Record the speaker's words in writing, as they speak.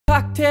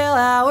Cocktail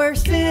Hour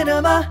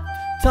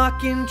Cinema,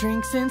 talking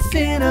drinks and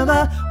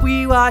cinema.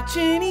 We watch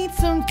and eat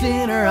some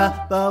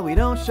dinner, but we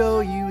don't show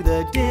you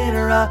the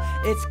dinner.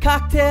 It's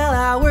Cocktail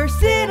Hour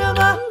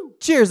Cinema.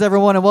 Cheers,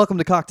 everyone, and welcome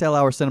to Cocktail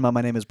Hour Cinema. My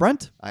name is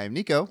Brent. I am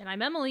Nico. And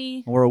I'm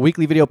Emily. We're a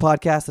weekly video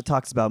podcast that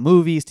talks about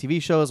movies, TV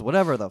shows,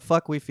 whatever the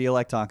fuck we feel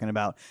like talking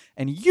about.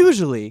 And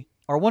usually,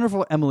 our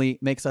wonderful Emily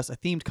makes us a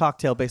themed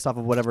cocktail based off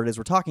of whatever it is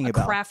we're talking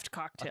about. A craft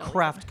cocktail. A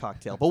craft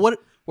cocktail. But what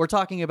we're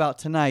talking about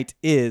tonight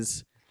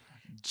is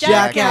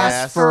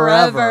Jackass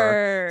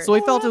Forever. So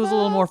we felt it was a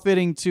little more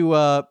fitting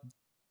to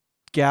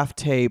gaff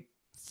tape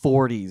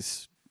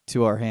 40s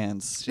to our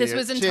hands. This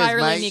was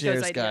entirely Nico's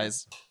Cheers, idea.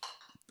 guys.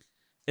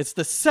 It's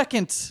the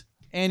second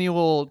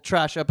annual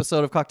trash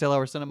episode of Cocktail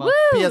Hour Cinema. Woo!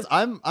 P.S.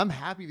 I'm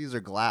happy these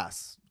are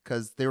glass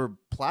because they were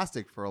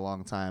plastic for a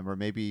long time, or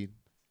maybe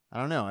I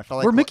don't know. I felt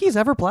like Were Mickeys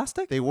ever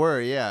plastic? They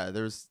were, yeah.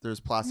 There's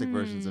plastic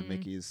versions of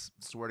Mickeys.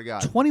 Swear to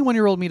God.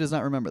 21-year-old me does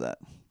not remember that,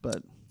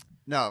 but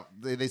No,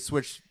 they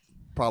switched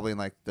probably in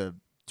like the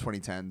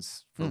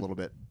 2010s for a little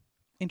bit.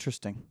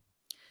 interesting.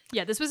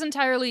 Yeah, this was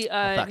entirely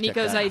fact check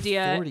Nico's that.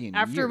 idea. 40 in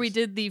After we years.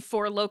 did the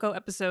Four Loko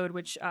episode,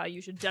 which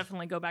you should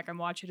definitely go back and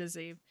watch. It is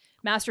a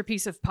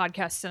masterpiece of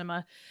podcast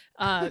cinema.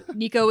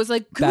 Nico was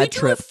like, "Can Bad we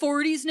trip. do a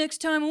 40s next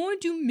time? I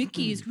want to do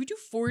Mickey's. Can we do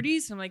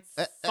 40s?" I'm like,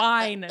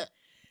 "Fine."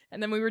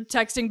 And then we were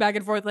texting back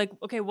and forth, like,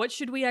 "Okay, what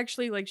should we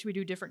actually like? Should we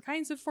do different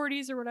kinds of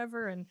 40s or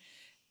whatever?" And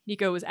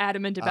Nico was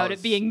adamant about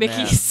it being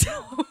Mickey's.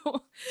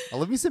 I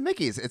love me some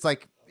Mickeys. It's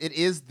like it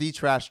is the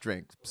trash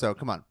drink. So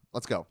come on,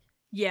 let's go.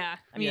 Yeah,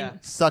 I mean, Yeah.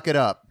 Suck it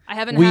up. I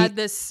haven't had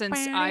this since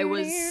I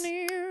was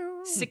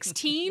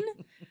 16.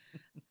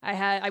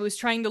 I was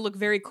trying to look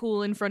very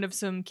cool in front of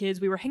some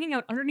kids. We were hanging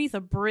out underneath a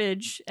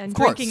bridge and Of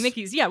course. drinking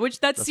Mickey's. Yeah, which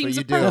that That's seems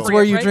what you do. appropriate. That's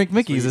where you right? drink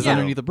Mickey's, is Yeah.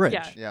 underneath the bridge.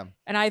 Yeah. Yeah.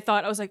 And I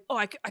thought, I was like, oh,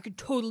 I could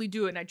totally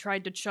do it. And I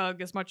tried to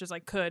chug as much as I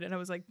could. And I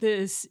was like,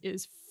 this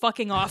is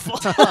fucking awful.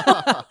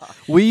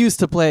 We used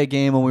to play a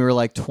game when we were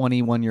like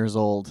 21 years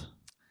old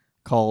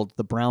called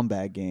the Brown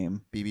Bag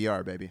Game,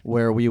 BBR, baby.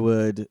 where we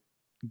would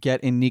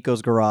get in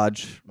Nico's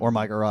garage or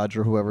my garage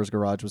or whoever's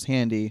garage was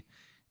handy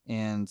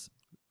and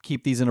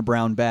keep these in a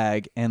brown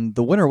bag. And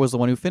the winner was the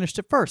one who finished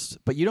it first.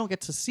 But you don't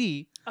get to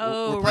see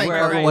Oh, We're right, where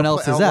right, everyone right.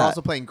 else is We're at.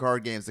 also playing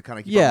card games to kind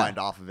of keep Yeah. our mind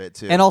off of it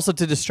too. And also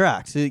to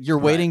distract. You're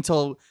Right. waiting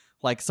till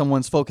like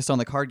someone's focused on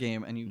the card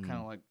game and you kind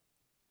of like,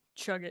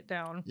 Chug it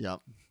down.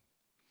 Yep.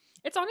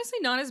 It's honestly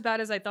not as bad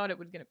as I thought it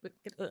would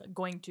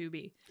going to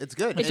be. It's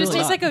good. It It's just really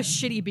tastes not. like a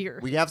shitty beer.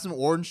 We have some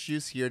orange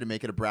juice here to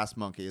make it a brass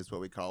monkey, is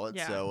what we call it.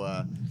 Yeah.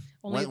 So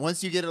Only-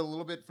 once you get it a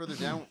little bit further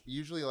down,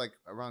 usually like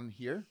around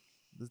here,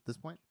 this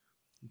point,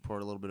 you pour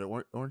a little bit of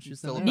orange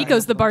juice in there.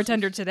 Nico's the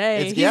bartender today.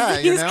 It's- yeah,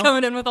 you he's know?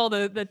 coming in with all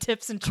the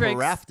tips and tricks.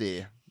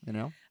 Crafty, you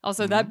know.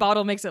 Also, that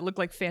bottle makes it look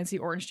like fancy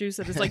orange juice.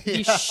 That is like the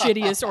Yeah.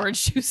 shittiest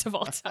orange juice of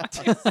all time.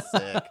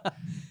 Sick.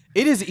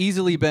 it has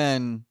easily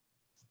been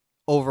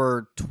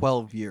over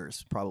 12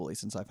 years probably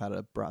since I've had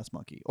a brass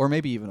monkey or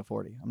maybe even a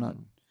 40. I'm not.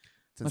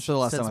 Since, sure the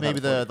last since time I've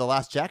maybe had a the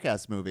last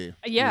Jackass movie.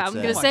 Yeah, I'm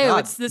you'd gonna my say God,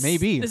 it's this.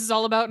 maybe. This is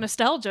all about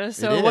nostalgia.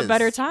 So It what is.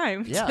 better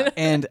time? Yeah.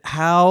 And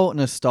how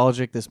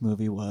nostalgic this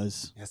movie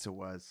was. Yes, it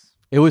was.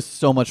 It was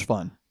so much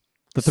fun.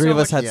 The three So of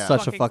us much had yeah.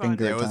 such a fucking fucking fun.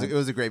 great Yeah, time. it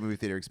was a great movie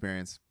theater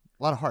experience.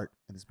 A lot of heart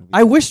in this movie.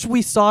 I wished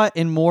we saw it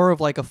in more of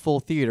like a full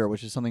theater,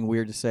 which is something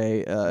weird to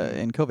say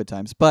in COVID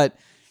times, but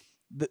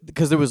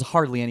because there was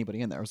hardly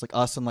anybody in there. It was like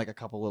us and like a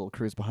couple little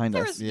crews behind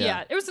There us. was,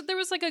 Yeah. there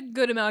was like a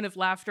good amount of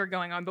laughter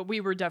going on, but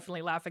we were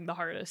definitely laughing the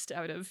hardest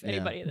out of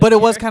anybody. in the But it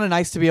was theater. kind of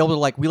nice to be able to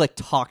like, we like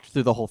talked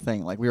through the whole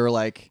thing. Like we were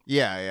like,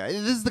 Yeah.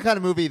 This is the kind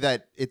of movie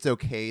that it's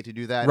okay to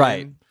do that.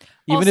 right. in.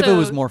 Even if it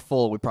was Also- more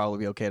full, we'd probably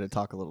be okay to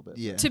talk a little bit.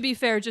 Yeah. To be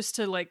fair, just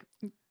to like,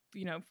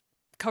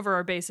 cover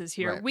our bases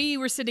here, Right. we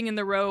were sitting in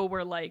the row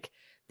where like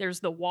there's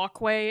the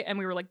walkway, and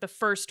we were like the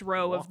first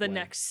row of the Walkway.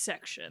 next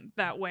section.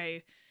 That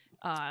way,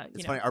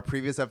 It's funny. Our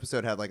previous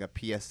episode had like a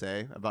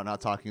PSA about not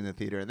talking in the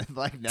theater, and then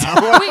like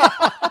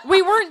now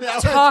we weren't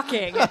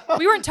talking.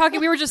 We weren't talking.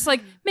 We were just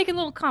like making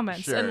little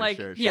comments Sure, and like,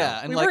 sure, sure. Yeah.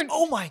 And we like, weren't.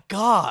 oh my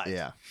God.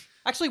 yeah.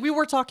 Actually, we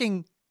were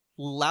talking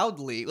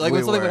loudly. Like We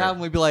when something would were.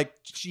 happen, we'd be like,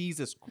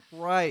 Jesus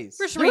Christ.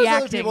 We're just There was other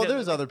reacting. people. to There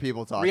was them. other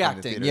people talking. in the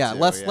Reacting. theater Yeah. too,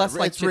 Less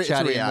like It's chit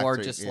chatting and more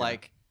reacting, just yeah.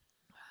 like.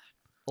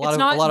 It's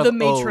not a lot the of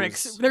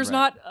Matrix. O's. There's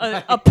Right.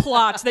 not a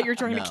plot that you're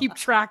trying No. to keep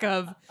track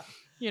of.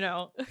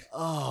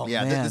 Oh,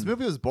 Yeah, man. this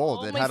movie was bold.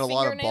 Oh, It my had a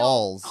lot of fingernail.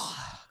 balls,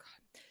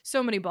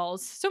 So many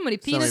balls. So many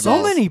So many penises. So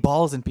balls. many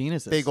balls and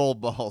penises. big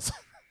old balls.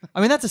 I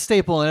mean, that's a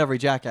staple in every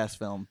Jackass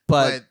film.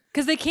 But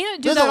Because they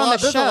can't do there's that a on lot,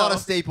 the there's show. a lot of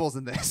staples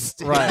in this.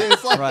 Right,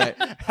 It's like right.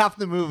 half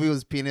the movie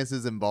was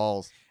penises and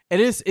balls.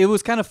 it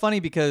was kind of funny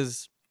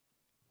because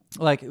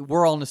like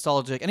we're all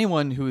nostalgic.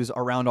 Anyone who's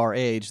around our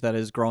age that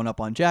has grown up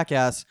on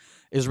Jackass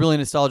is really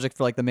nostalgic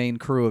for like the main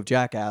crew of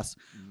Jackass.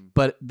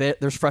 But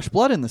there's fresh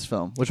blood in this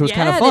film, which was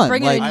kind of fun. They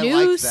bring like, in a I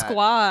new like that.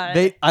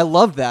 squad. I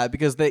love that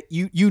because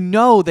you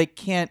know they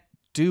can't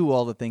do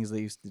all the things they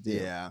used to do.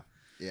 Yeah.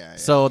 Yeah.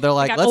 So they're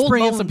like, got let's old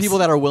bring in some bones. people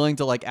that are willing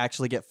to like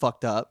actually get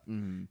fucked up.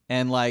 Mhm.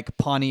 And like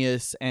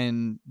Pontius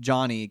and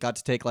Johnny got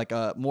to take like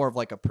a more of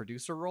like a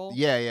producer role.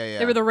 Yeah.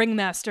 They were the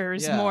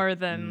ringmasters Yeah. more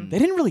than. They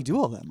didn't really do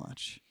all that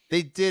much.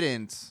 They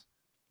didn't.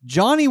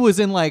 Johnny was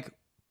in like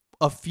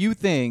a few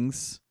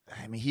things.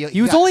 I mean,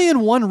 He was only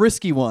in one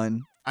risky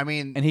one, I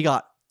mean, and he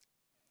got.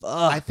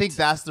 I think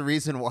that's the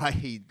reason why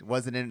he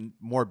wasn't in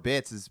more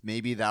bits. Is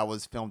maybe that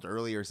was filmed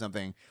early or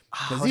something.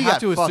 I he have got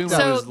to assume fucked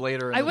that up. was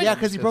later. In I the went- Yeah, movie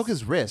because he broke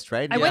his wrist,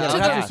 right? I went I to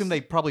would have the- to assume they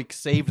probably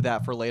saved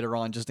that for later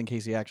on, just in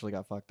case he actually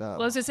got fucked up.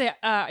 Well, I was gonna say,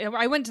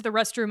 I went to the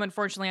restroom,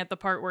 unfortunately, at the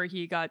part where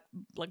he got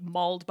like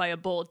mauled by a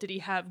bull. Did he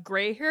have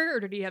gray hair or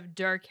did he have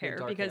dark hair?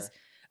 dark Because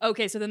hair.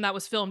 okay, so then that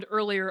was filmed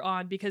earlier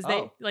on because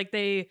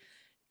they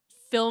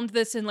filmed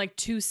this in like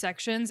 2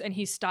 sections and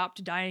he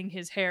stopped dyeing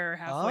his hair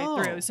halfway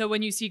Oh. through. So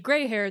when you see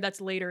gray hair, that's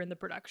later in the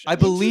production. I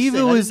believe it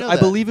Interesting. I was. didn't know I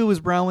that. believe it was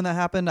brown when that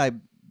happened. I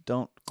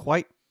don't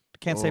quite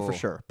can't say for Oh.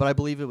 sure, but I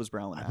believe it was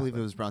brown when that I believe it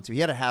happened. was brown too. He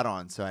had a hat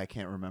on, so I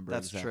can't remember.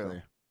 That's exactly.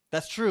 true.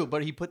 That's true,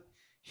 but he put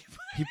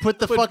He put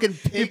the fucking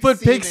pig he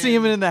put pig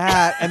semen in the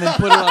hat and then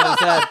put it on his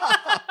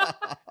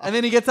head. And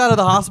then he gets out of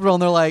the hospital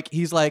and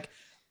he's like,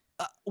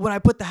 when I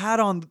put the hat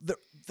on,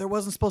 there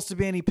wasn't supposed to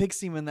be any pig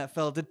semen that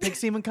fell. Did pig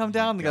semen come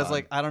down? The guy's God.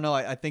 like, I don't know.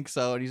 I think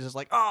so. And he's just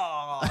like,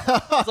 oh.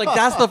 It's like,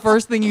 that's the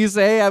first thing you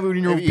say when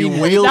you're Maybe being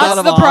he wheeled That's out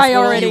of the a hospital.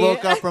 priority. He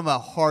woke up from a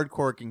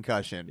hardcore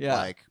concussion. Yeah.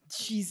 Like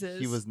Jesus.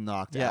 he was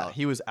knocked Yeah, out.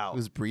 he was out. He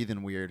was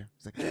breathing weird.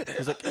 He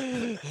was like,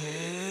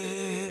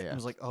 I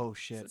was like, oh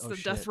shit. It's Oh the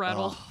shit. death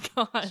rattle.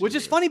 Oh. God. Which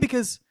is funny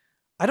because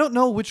I don't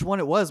know which one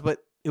it was, but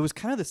it was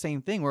kind of the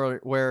same thing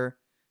where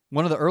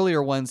one of the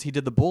earlier ones he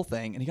did the bull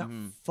thing and he got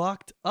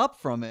fucked up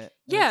from it.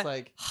 And Yeah. it's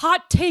like,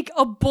 Hot take: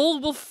 a bull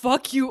will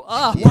fuck you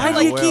up. Yeah. why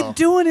do you Well. keep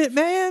doing it,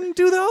 man?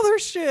 Do the other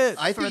shit.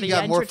 I For think he the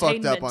got more fucked up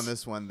entertainment. on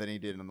this one than he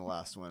did in the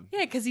last one.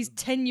 Yeah, because he's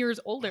 10 years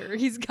older.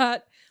 He's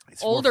got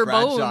It's older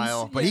more fragile,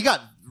 bones. but Yeah. he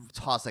got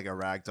tossed like a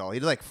rag doll. He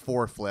did like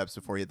 4 flips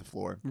before he hit the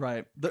floor.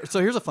 Right. So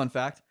here's a fun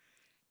fact.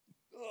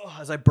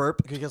 As I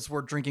burp because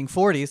we're drinking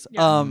 40s.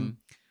 Yeah.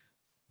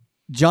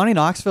 Johnny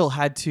Knoxville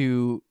had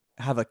to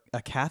have a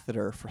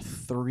catheter for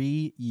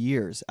 3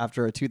 years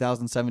after a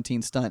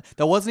 2017 stunt.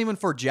 That wasn't even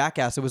for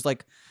Jackass. It was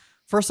like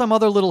for some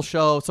other little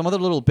show, some other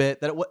little bit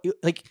that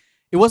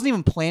it wasn't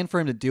even planned for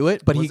him to do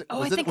it. But Was he it, Oh,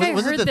 was I it, think was, I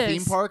was heard it the this.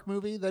 theme park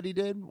movie that he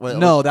did? What-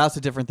 no, that's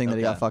a different thing that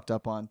he got Okay. fucked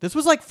up on. This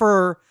was like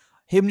for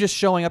him just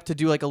showing up to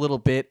do like a little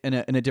bit in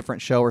a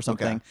different show or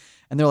something. Okay.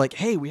 And they're like,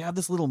 hey, we have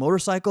this little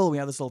motorcycle. We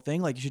have this little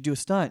thing. Like, you should do a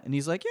stunt. And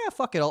he's like, yeah,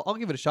 fuck it. I'll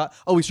give it a shot.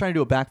 Oh, he's trying to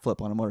do a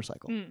backflip on a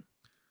motorcycle. Mm.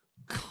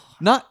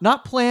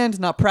 Not planned,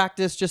 not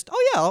practiced. Just,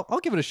 oh yeah, I'll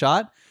give it a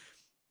shot.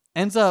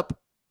 Ends up,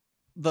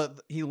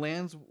 he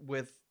lands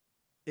with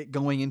it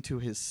going into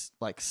his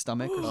like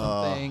stomach or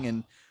something.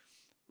 And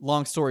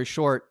long story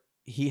short,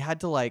 he had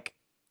to like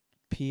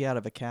pee out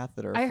of a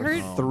catheter I for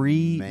heard-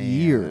 3 man.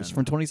 years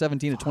from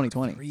 2017 to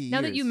 2020. 3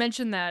 Now that you years.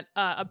 mentioned that,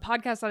 a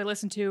podcast that I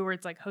listened to where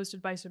it's like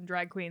hosted by some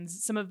drag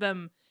queens, some of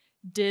them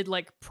did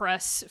like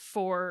press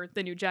for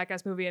the new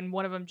Jackass movie, and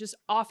one of them just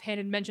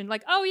offhanded mentioned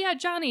like, oh yeah,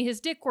 Johnny,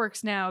 his dick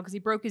works now because he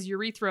broke his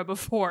urethra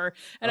before.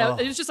 And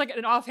it was just like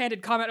an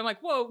offhanded comment. I'm like,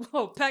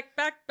 whoa, back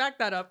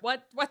that up.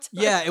 What?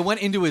 Yeah, it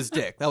went into his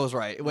dick. That was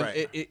right. It went.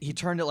 Right. He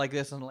turned it like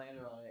this and landed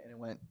on it, and it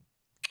went.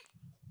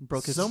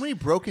 Broke his so many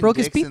broken broke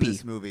his dicks in pee-pee.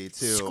 this movie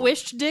too.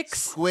 Squished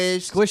dicks.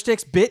 Squished, squish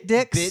dicks, bit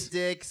dicks. bit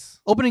dicks,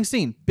 Opening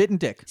scene: bitten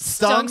dick,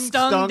 Stung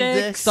stung dicks.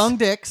 dicks, stung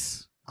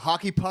dicks.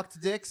 hockey pucked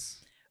dicks.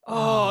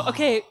 Oh,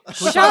 okay. we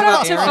Shout talk out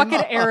about to Aaron?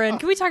 fucking Aaron.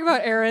 Can we talk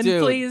about Aaron,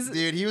 Dude. please?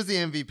 Dude, he was the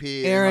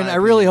MVP. in Aaron, my I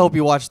really opinion. hope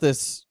you watch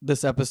this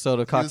episode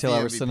of He was Cocktail the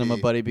Hour MVP. Cinema,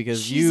 buddy,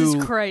 because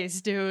Jesus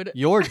Christ, dude.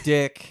 your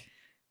dick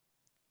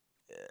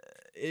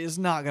is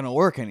not gonna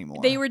work anymore.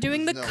 They were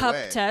doing the There's no cup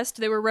way. test.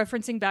 They were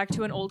referencing back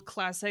to an old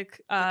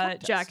classic cup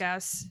test.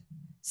 Jackass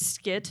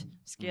skit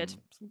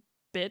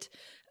bit.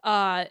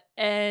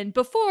 And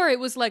before it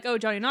was like, oh,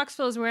 Johnny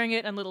Knoxville is wearing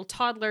it and little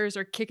toddlers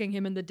are kicking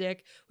him in the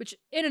dick, which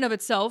in and of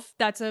itself,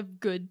 that's a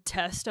good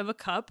test of a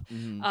cup.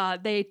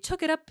 Mhm. They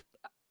took it up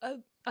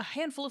a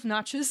handful of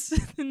notches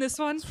in this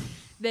one.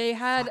 They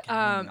had, Fucking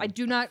hell, I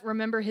do not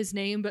remember his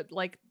name, but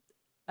like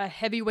a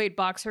heavyweight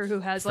boxer who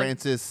has like,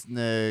 Francis.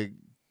 Damn,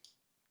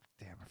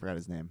 I forgot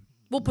his name.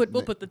 we'll put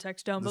the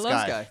text down This below.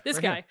 guy. This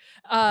Right guy. here.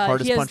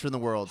 Hardest he has puncher in the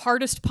world.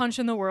 hardest punch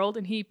in the world,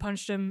 and he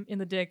punched him in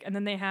the dick. And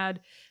then they had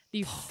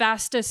the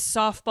fastest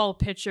softball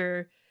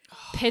pitcher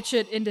pitch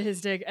it into his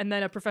dick, and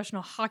then a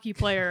professional hockey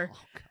player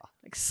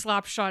like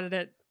slap shotted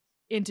it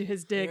into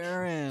his dick,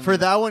 Aaron. For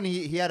that one,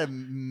 he had a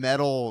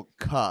metal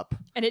cup.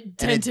 and it and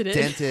dented it.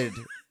 dented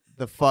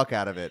the fuck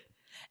out of it.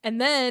 And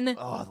then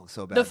Oh, it looks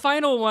so bad. the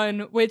final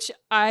one, which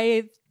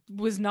I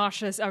was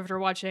nauseous after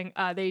watching,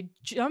 they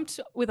jumped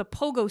with a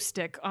pogo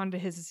stick onto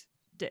his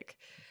dick.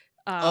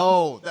 that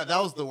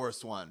was the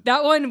worst one.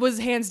 That one was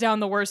hands down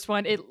the worst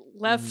one. It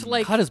left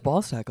like cut his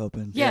ball sack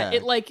open. yeah, Yeah.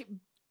 it like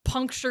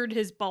punctured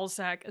his ball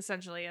sack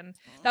essentially, and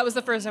that was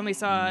the first time we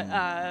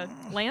saw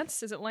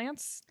Lance. Is it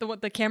Lance,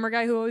 the camera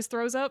guy who always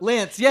throws up?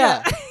 Lance,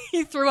 yeah.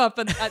 He threw up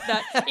at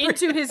that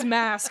into his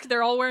mask.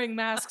 They're all wearing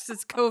masks.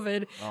 It's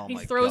COVID. Oh He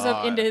my throws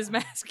up God. into his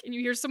mask, and you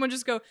hear someone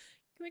just go,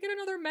 "Can we get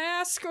another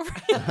mask over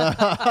here?"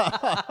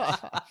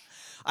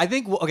 I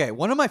think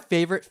one of my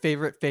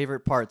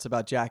favorite parts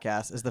about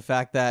Jackass is the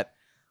fact that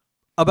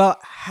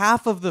about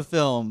half of the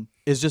film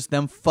is just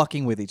them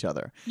fucking with each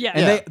other. Yeah.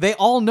 And Yeah. they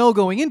all know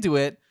going into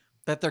it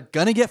that they're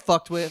gonna get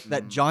fucked with,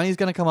 that Johnny's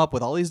gonna come up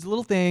with all these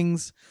little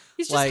things.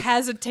 He just like,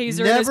 has a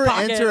taser in his Never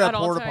pocket enter a at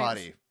all porta times.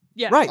 potty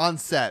Yeah. Right. on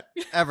set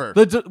ever.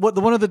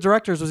 One of the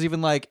directors was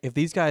even like, if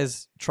these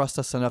guys trust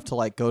us enough to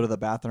like go to the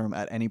bathroom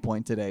at any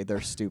point today,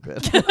 they're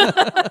stupid.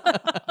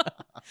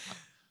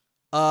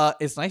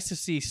 It's nice to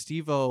see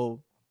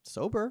Steve-O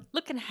sober.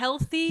 Looking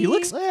healthy. He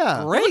looks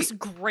Yeah. great. He looks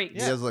great. He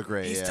does look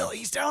great.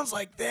 He sounds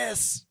like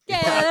this. Yeah,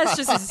 that's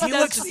just his,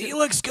 that's just He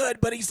looks good,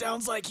 but he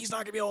sounds like he's not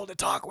gonna be able to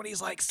talk when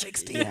he's like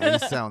 60. Yeah,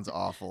 he sounds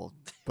awful,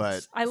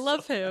 but I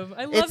love him.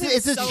 I love him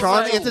it's a so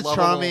charming, much. it's a Lovable.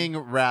 charming,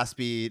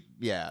 raspy.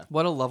 Yeah.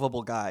 What a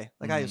lovable guy.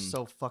 That guy is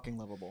so fucking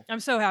lovable. I'm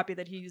so happy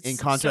that he's In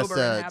contrast sober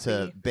and to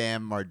happy.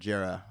 Bam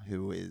Margera,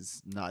 who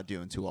is not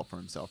doing too well for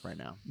himself right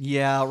now.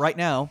 Yeah, right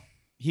now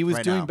he was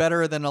Right doing now.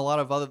 better than a lot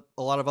of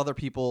other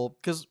people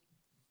because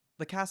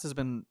the cast has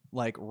been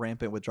like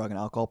rampant with drug and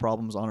alcohol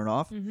problems on and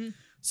off. Mhm.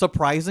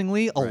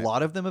 Surprisingly, a Right.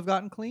 lot of them have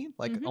gotten clean,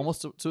 like Mhm.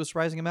 almost to a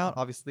surprising amount.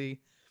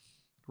 Obviously,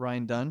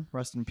 Ryan Dunn,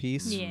 rest in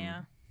peace.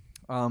 Yeah.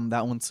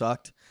 That one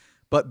sucked.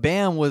 But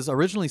Bam was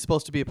originally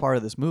supposed to be a part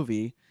of this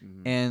movie,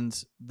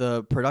 and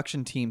the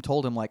production team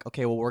told him like,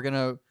 okay, well we're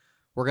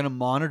gonna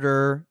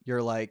monitor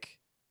your like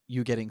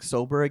you getting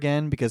sober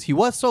again because he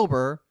was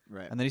sober,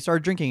 Right. and then he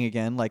started drinking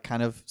again, like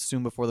kind of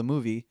soon before the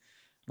movie.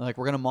 Like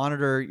we're gonna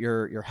monitor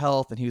your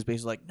health, and he was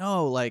basically like,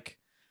 no, like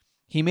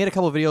he made a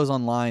couple of videos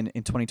online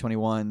in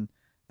 2021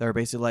 that were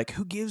basically like,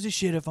 who gives a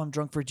shit if I'm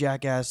drunk for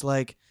Jackass?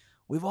 Like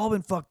we've all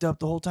been fucked up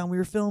the whole time we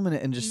were filming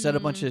it, and just said a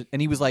bunch of,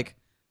 and he was like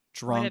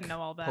drunk, didn't know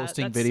all that.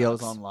 posting That videos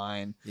sucks.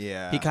 online.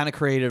 Yeah. He kind of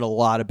created a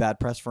lot of bad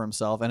press for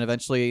himself, and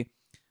eventually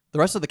the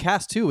rest of the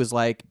cast too was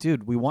like,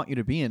 dude, we want you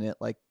to be in it,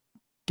 like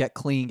get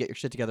clean, get your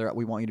shit together,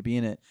 we want you to be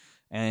in it.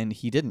 And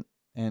he didn't,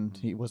 and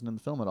he wasn't in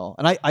the film at all,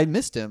 and I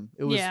missed him.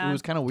 It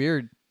was kind of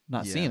weird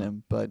not Yeah. seeing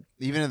him, but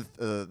Even in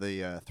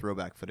the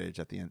throwback footage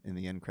at the end, in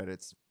the end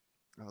credits,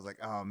 I was like,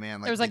 oh man,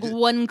 like There was they like did-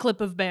 one clip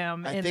of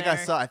Bam I in think there.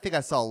 I think I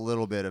saw a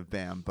little bit of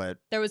Bam, but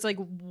There was like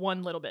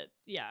one little bit.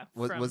 Yeah.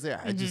 was there?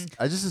 Mhm.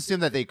 I just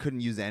assumed that they couldn't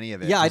use any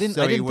of it. yeah, I just didn't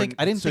so he think wouldn't-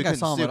 I didn't so he think I couldn't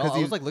saw him sue, at all. 'cause I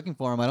he- was like looking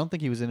for him. I don't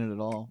think he was in it at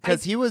all.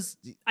 because he was.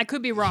 I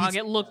could be wrong.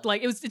 It looked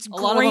like it's A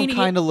lot of grainy. them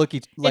kind of look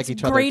like it's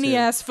each other grainy too.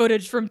 ass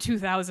footage from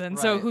 2000.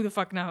 So Right. who the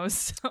fuck knows?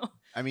 So,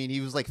 I mean, he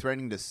was like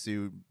threatening to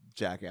sue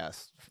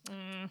Jackass.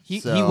 He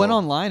So- went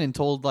online and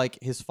told like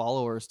his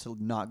followers to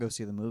not go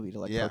see the movie, to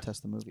like Yeah.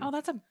 protest the movie. oh,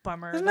 that's a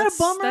bummer. Isn't that a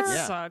bummer? That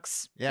Yeah.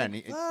 sucks. Yeah, and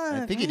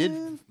I think he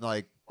did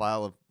like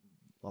file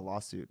a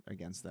lawsuit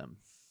against them.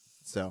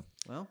 So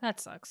Well, That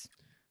sucks.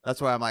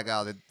 that's why I'm like,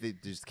 oh, they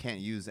just can't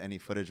use any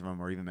footage of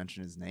him or even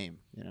mention his name.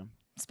 You know?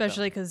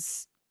 Especially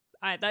because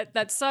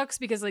that sucks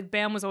because like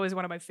Bam was always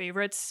one of my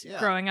favorites Yeah.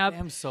 growing up.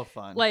 Bam's so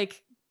fun.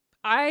 Like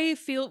I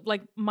feel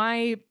like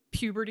my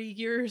puberty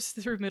years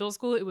through middle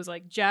school, it was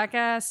like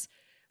Jackass,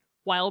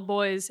 Wild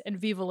Boys, and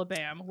Viva La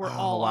Bam were Oh,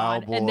 all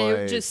Wild on, and they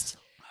Boys. just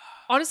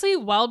honestly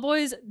Wild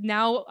Boys.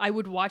 Now I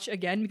would watch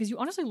again because you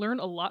honestly learn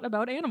a lot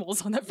about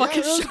animals on that Yeah,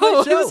 fucking it was a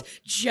show. great It was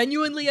show.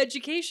 genuinely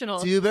educational.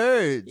 Two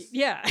birds.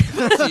 Yeah,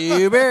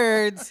 two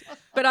birds.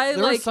 but I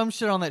There like was some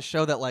shit on that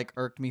show that like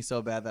irked me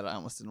so bad that I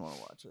almost didn't want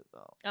to watch it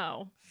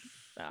though.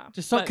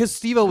 Just but- because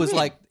Steve-O was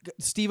like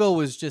Steve-O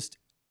was just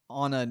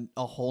on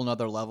a whole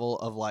nother level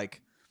of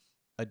like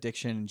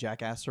addiction and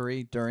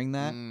jackassery during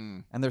that.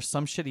 Mm. And there's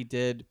some shit he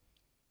did.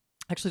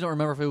 I actually don't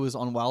remember if it was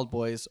on Wild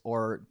Boys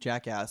or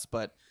Jackass,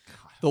 but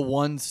the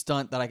one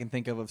stunt that I can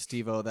think of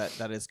Steve-O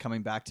that is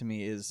coming back to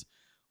me is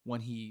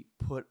when he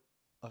put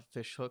a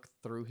fish hook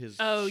through his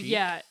cheek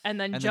yeah, and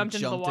then and jumped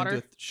into the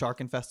water. shark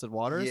infested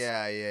waters.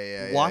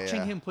 Yeah. Watching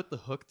yeah. him put the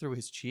hook through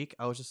his cheek,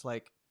 I was just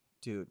like,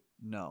 dude,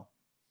 no.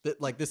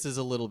 Like this is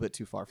a little bit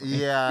too far for me.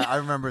 Yeah, I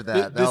remember Th-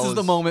 that. this That is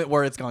the was- moment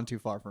where it's gone too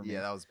far for me.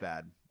 Yeah, that was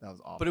bad. That was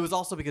awful. But it was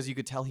also because you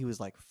could tell he was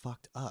like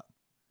fucked up.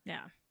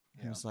 Yeah,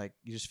 And it was like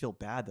you just feel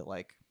bad that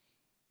like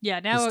yeah.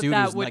 Now this dude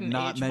that is like wouldn't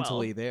not age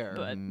mentally well, there.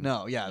 but Mm.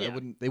 No, yeah, Yeah.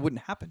 they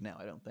wouldn't happen now,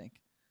 I don't think.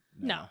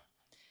 No.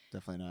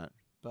 Definitely not.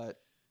 But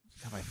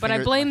God, my But I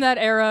finger- blame my that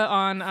era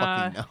on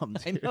fucking numb,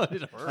 I dude. know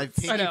it My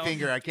hurts. I know. pinky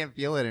finger, I can't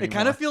feel it anymore. It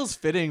kind of feels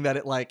fitting that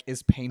it like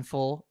is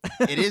painful.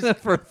 It is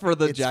for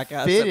the it's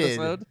Jackass fitted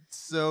episode.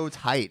 so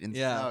tight and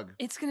Yeah. snug.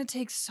 it's gonna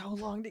take so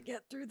long to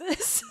get through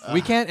this. We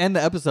can't end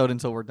the episode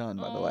until we're done,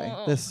 by the way.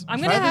 Oh. This I'm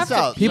Try gonna have this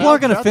to. out. people Try-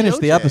 aren't going to try finish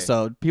the OJ.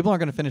 episode. People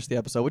aren't going to finish the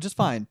episode, which is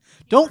fine.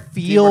 Don't Teamwork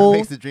feel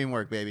makes the dream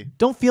work, baby.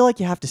 don't feel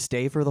like you have to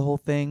stay for the whole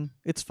thing.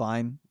 It's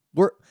fine.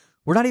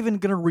 We're not even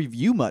going to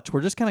review much.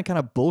 We're just going to kind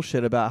of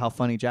bullshit about how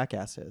funny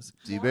Jackass is.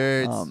 Two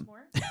birds. Two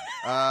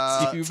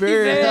Two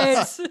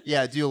birds.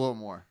 Yeah, do a little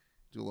more.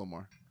 Do a little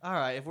more. All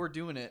right, if we're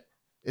doing it,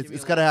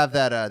 It's got to have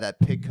that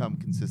pig cum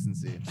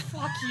consistency.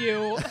 Fuck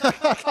you.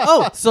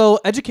 Oh, so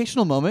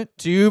educational moment.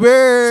 2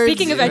 birds.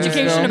 Speaking of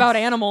education about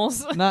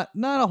animals. Not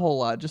a whole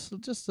lot. Just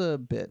a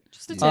bit.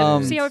 Just a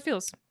tip. See how it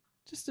feels.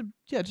 Just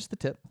the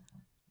tip.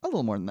 A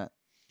little more than that.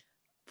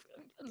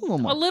 A little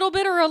more. A little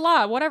bit or a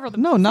lot, whatever.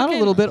 No, not a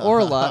little bit or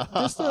a lot.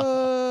 Just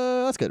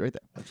that's good right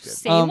there. That's good.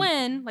 Say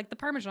when, like the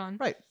Parmesan.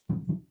 Right.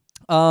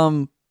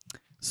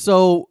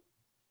 So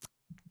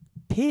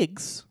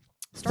pigs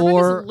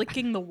Starbuck is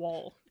licking the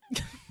wall.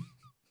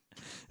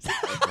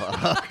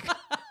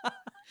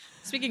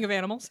 Speaking of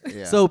animals.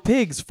 Yeah. So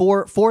pigs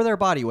for their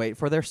body weight,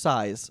 for their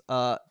size,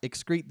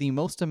 excrete the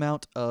most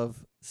amount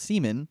of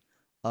semen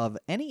of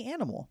any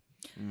animal.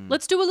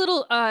 Let's do a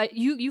little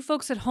you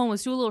folks at home,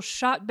 let's do a little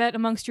shot bet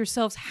amongst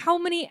yourselves. How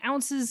many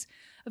ounces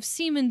of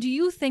semen do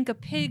you think a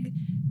pig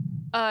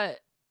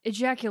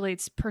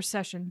ejaculates per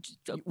session?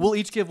 We'll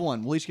each give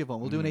one. We'll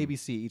do an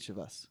ABC, each of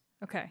us.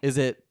 Okay. Is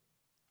it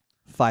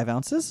 5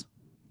 ounces?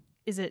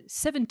 Is it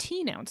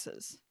 17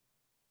 ounces?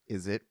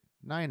 Is it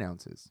 9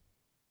 ounces?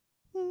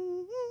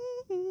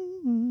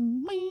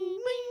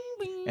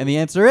 And the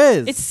answer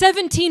is... It's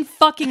 17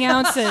 fucking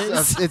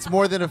ounces. It's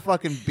more than a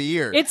fucking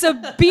beer. It's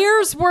a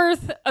beer's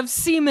worth of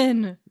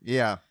semen.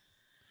 Yeah.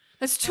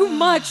 That's too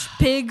much,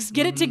 pigs.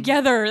 Get it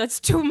together. That's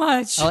too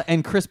much.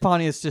 and Chris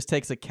Pontius just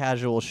takes a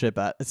casual sip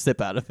out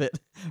of it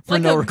for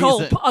like no a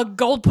gulp, reason. a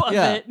gulp of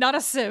Yeah. it, not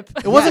a sip.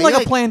 It wasn't Yeah,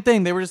 like a planned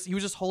thing. He was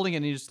just holding it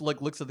and he just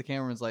looks at the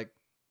camera and is like,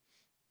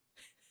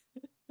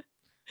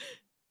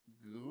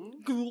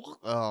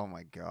 Oh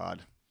my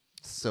god.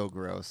 So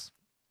gross.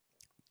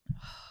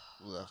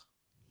 Ugh.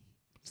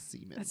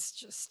 Semen. That's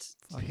just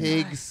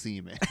Pig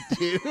semen,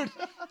 dude.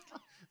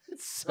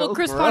 It's so well,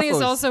 Chris gross.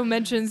 Pontius also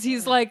mentions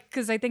he's like,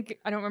 because I don't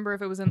remember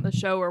if it was in the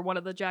show or one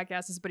of the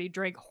Jackasses, but he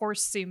drank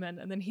horse semen,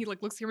 and then he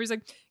like looks here, he's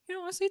like,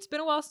 honestly, it's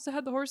been a while since I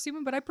had the horse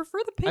semen, but I prefer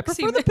the pig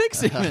semen. the pig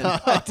semen.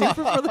 I do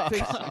prefer the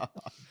pig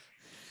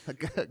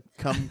semen.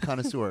 Cum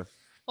connoisseur.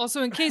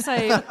 Also, in case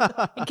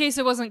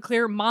it wasn't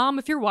clear, Mom,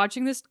 if you're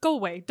watching this, go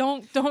away.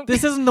 Don't.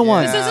 This isn't the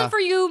one. This isn't for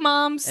you,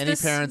 moms. Any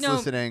parents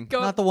listening? Go,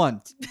 Not the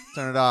one.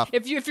 Turn it off.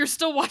 if you're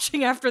still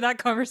watching after that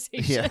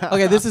conversation. Yeah.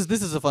 Okay, this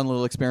is a fun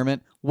little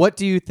experiment. What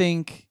do you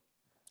think?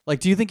 Like,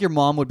 do you think your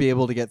mom would be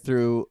able to get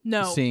through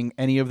seeing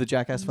any of the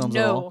Jackass films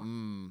at all?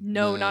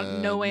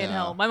 No way in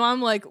hell. My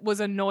mom was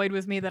annoyed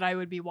with me that I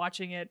would be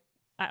watching it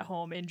at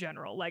home in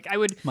general. Like I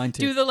would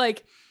do the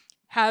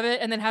have it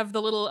and then have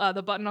the little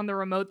the button on the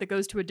remote that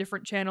goes to a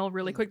different channel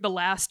really quick. The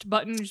last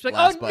button. She's like,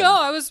 Last oh button. no,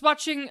 I was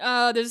watching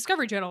the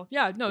Discovery Channel.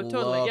 Yeah, no,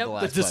 totally. Love Yep. the The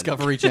last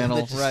Discovery button.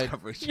 Channel, The right?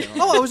 Discovery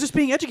Channel. Oh, I was just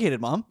being educated,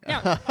 Mom.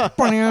 Yeah. I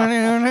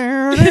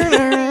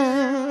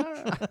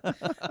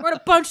We're gonna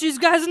punch these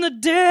guys in the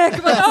dick.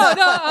 I'm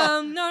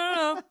like,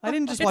 no.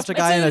 didn't just It's- watch a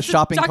guy in a it's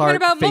shopping documentary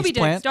cart about face Moby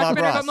Dick. plant.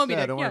 Documentary Bob about Moby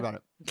Ross. Dick. Don't worry about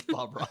it.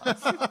 Bob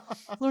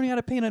Ross. Learning how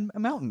to paint a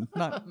mountain.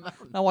 Not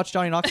watch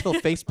Johnny Knoxville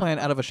face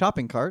plant out of a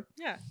shopping cart.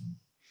 Yeah.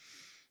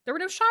 There were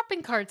no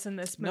shopping carts in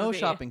this movie. No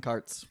shopping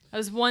carts. That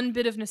was one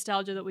bit of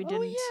nostalgia that we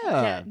didn't.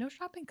 yeah. No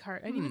shopping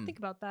cart. I didn't even think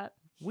about that.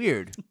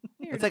 Weird.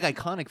 It's like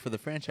iconic for the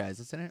franchise,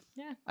 isn't it?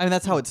 Yeah. I mean,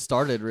 that's how it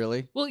started,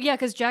 really. Well, yeah,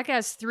 because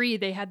Jackass 3,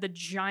 they had the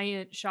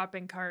giant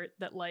shopping cart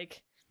that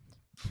like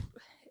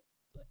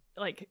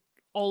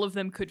all of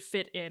them could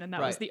fit in, and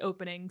that was Right. the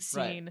opening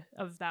scene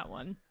of that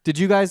one. Did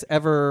you guys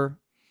ever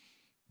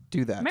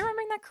do that? Am I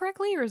remembering that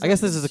correctly, or is I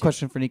guess this is a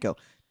question for Nico.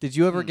 Did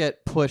you ever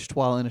get pushed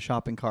while in a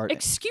shopping cart?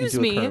 Excuse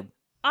into a me. curb?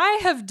 I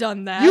have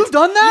done that. You've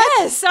done that?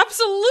 Yes,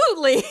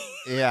 absolutely.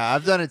 Yeah,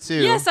 I've done it too.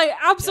 Yes, I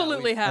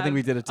absolutely have. I think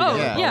we did it together Oh,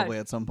 yeah. probably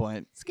at some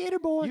point. Skater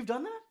boy. You've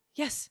done that?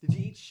 Yes. Did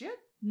you eat shit?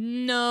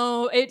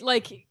 No, it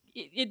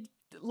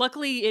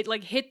luckily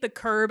it hit the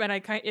curb and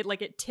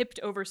it tipped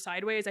over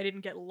sideways. I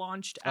didn't get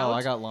launched out. Oh,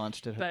 I got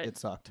launched. but- It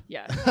sucked.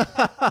 Yeah.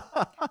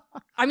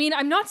 I mean,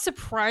 I'm not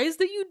surprised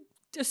that you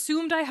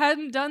assumed I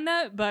hadn't done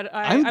that, but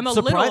I'm a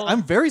surprised. little.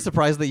 I'm very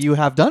surprised that you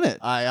have done it.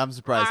 I'm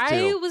surprised I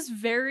too. was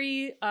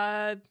very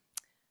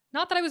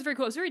not that I was very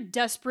cool. I was very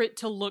desperate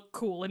to look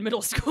cool in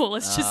middle school.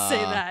 Let's just say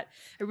that.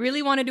 I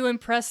really wanted to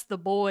impress the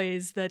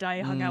boys that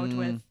I hung out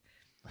with.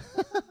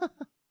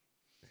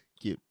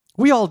 Cute.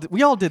 We all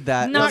did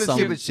that. Not in some,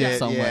 stupid shit.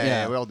 somewhere.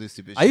 Yeah, we all do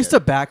stupid shit. I used to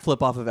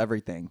backflip off of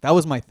everything. That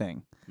was my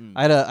thing.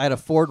 I had a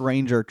Ford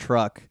Ranger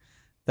truck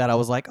that I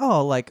was like,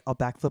 I'll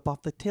backflip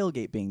off the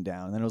tailgate being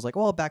down. And then it was like,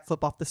 I'll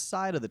backflip off the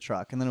side of the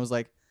truck. And then it was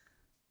like,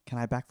 can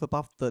I backflip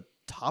off the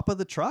top of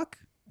the truck?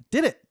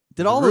 Did it.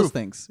 Did all those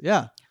things.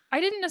 Yeah. I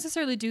didn't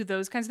necessarily do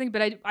those kinds of things,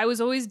 but I was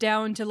always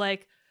down to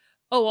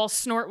I'll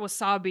snort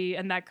wasabi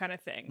and that kind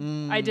of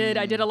thing. I did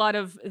a lot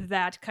of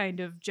that kind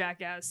of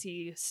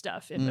jackassy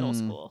stuff in middle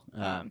school.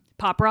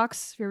 Pop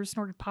rocks. Have you ever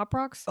snorted pop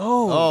rocks?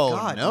 Oh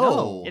God,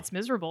 no. It's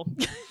miserable.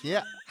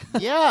 Yeah.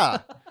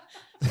 Yeah.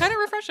 It's kind of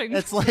refreshing.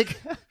 It's like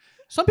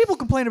Some people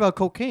complain about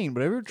cocaine,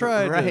 but have you ever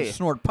tried to Right.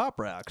 snort pop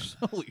rocks?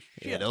 Holy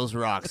shit. yeah, those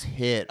rocks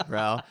hit,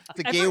 bro.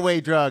 It's a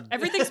gateway drug.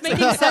 Everything's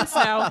making sense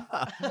now.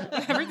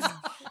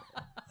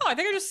 I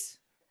think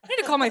I need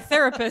to call my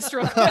therapist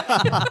real quick.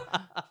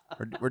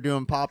 We're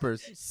doing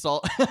poppers.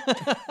 Salt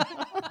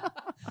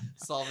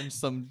solving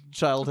some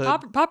childhood.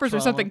 Poppers are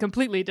trauma. something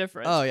completely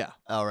different. Oh yeah.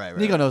 Oh right.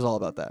 Nico knows all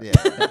about that.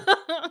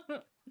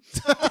 Yeah.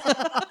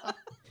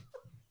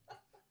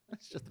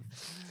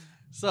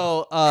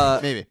 So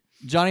Maybe.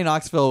 Johnny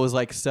Knoxville was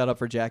like set up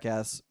for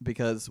Jackass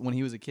because when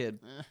he was a kid.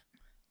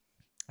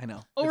 I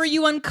know. Oh, were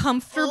you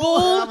uncomfortable?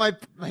 Oh,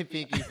 my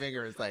pinky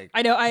finger is like.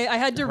 I know. I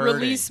had to hurting.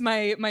 release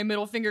my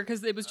middle finger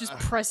because it was just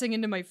pressing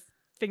into my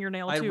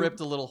fingernail. I too.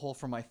 ripped a little hole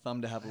from my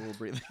thumb to have a little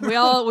breathing. We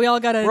all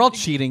gotta. We're all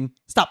cheating.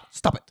 Stop it.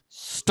 Stop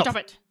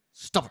it.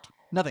 Stop it.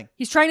 Nothing.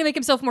 He's trying to make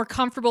himself more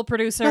comfortable,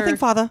 producer. Nothing,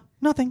 Father.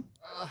 Nothing.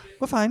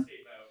 We're fine.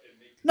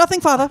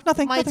 Nothing, Father.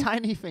 Nothing. My nothing.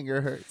 tiny finger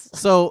hurts.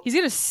 So He's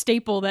gonna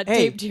staple that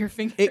Hey, tape to your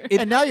finger.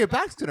 And now your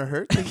back's gonna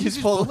hurt. He's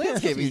full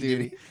landscaping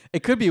duty.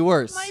 It could be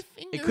worse.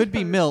 It could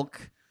be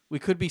milk. We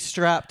could be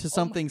strapped to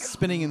something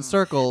spinning in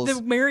circles, the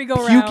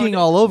merry-go-round. puking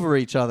all over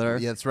each other.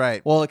 Yeah, that's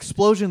right. While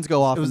explosions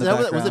go off Was in the that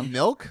background. was it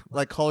milk?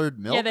 Like colored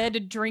milk? Yeah, they had to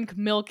drink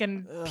milk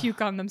and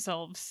puke on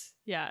themselves.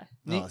 Yeah.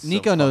 Oh, so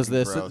Nico knows fucking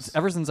this. gross.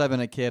 Ever since I've been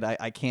a kid,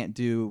 I can't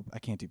do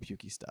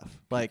pukey stuff.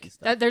 Like,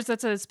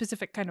 That's a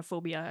specific kind of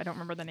phobia. I don't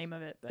remember the name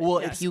of it. But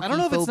well, yeah. it's, I don't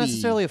know if it's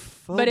necessarily a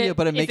phobia,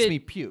 but it if makes me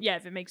puke. Yeah,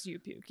 if it makes you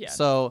puke. Yeah.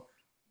 So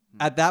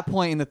at that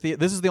point in the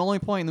this is the only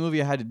point in the movie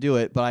I had to do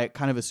it, but I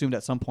kind of assumed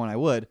at some point I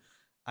would.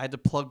 I had to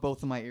plug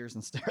both of my ears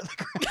and stare at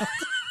the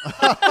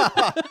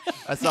ground.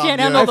 I saw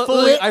can't him do handle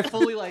it. the- I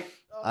fully like.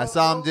 I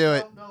saw him do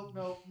it.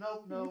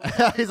 No.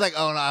 He's like,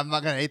 oh no, I'm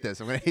not gonna hate this.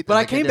 I'm gonna hate this. But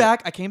I can't came do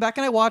back. I came back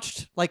and I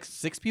watched like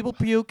 6 people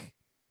puke,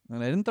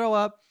 and I didn't throw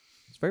up.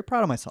 I was very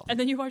proud of myself. And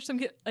then you watch them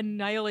get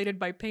annihilated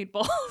by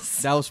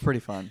paintballs. That was pretty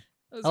fun.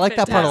 That was I like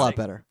that part a lot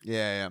fantastic.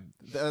 better.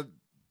 it. Yeah.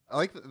 I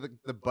like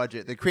the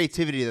budget, the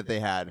creativity that they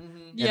had. And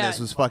Yeah. this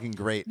was fucking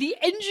great. The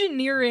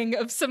engineering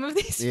of some of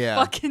these Yeah.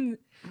 fucking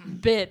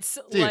bits,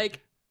 Dude. like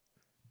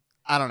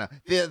I don't know.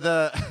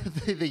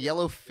 The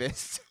yellow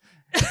fist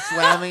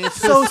slamming into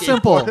So the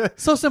simple. skateboard.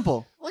 So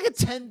simple. Like a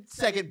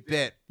 10-second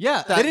bit.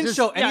 Yeah, That they didn't just-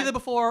 show any yeah. of the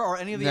before or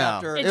any of the No,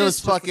 after. it It was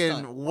just-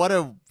 fucking what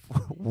a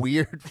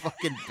weird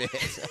fucking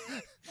bit.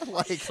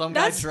 Like Some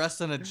guy That's- dressed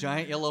in a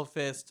giant yellow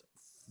fist,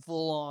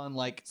 full on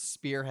like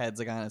spearheads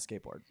a guy on a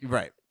skateboard.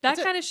 right. that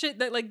kind of shit.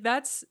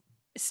 That's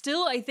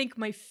still, I think,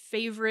 my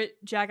favorite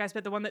Jackass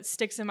bit. The one that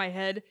sticks in my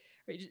head.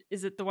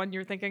 Is it the one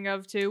you're thinking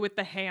of too, with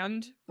the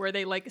hand where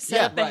they like set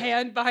Yeah, up the right.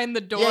 hand behind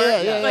the door?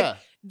 Yeah. Like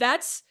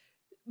that's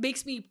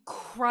makes me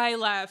cry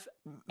laugh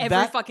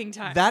every fucking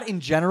time. That in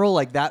general,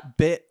 like that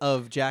bit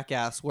of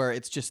Jackass where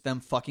it's just them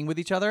fucking with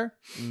each other,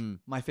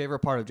 my favorite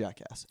part of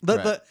Jackass.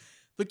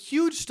 The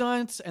huge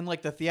stunts and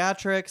like the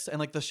theatrics and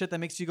like the shit that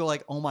makes you go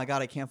like, oh my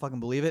God, I can't fucking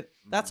believe it.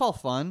 That's all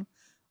fun.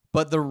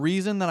 But the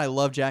reason that I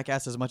love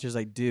Jackass as much as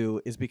I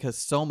do is because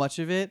so much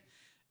of it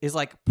is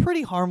like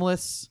pretty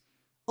harmless,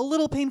 a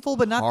little painful,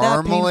 but not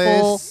that painful.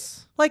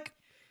 Harmless. Like,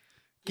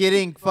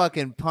 Getting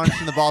fucking punched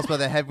in the balls by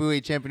the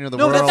heavyweight champion of the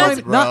no, world. that's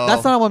bro. not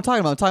that's not what I'm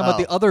talking about. I'm talking about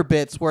Oh. the other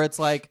bits where it's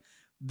like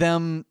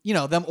them,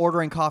 them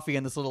ordering coffee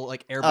in this little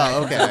like airbag.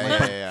 Oh, okay.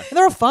 Yeah. And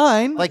they're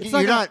fine. Like It's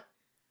you're gonna- not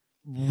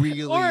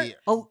really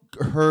Oh,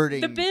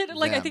 hurting the bit,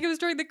 like I them. think it was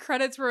during the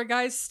credits where a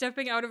guy's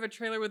stepping out of a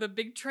trailer with a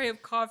big tray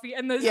of coffee,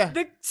 and the Yeah.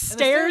 the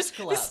stairs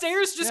collapse.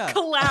 just Yeah.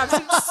 collapse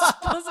and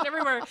spills it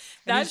everywhere.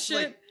 That he's shit.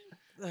 like,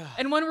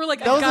 and when we're like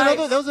that a was guy.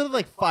 another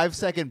like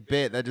 5-second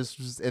bit that just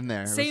was in there.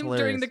 It was Same during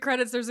hilarious. the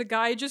credits, there's a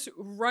guy just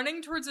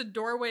running towards a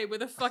doorway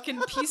with a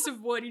fucking piece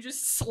of wood. He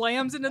just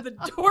slams into the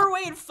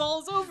doorway and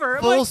falls over.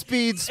 I'm full like,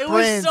 speed it sprint.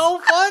 was so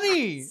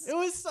funny. It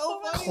was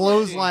so funny.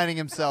 Clotheslining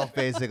himself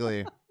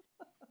basically.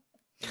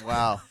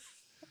 Wow.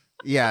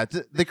 Yeah,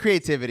 the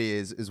creativity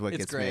is what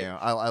It's gets great. me.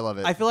 I love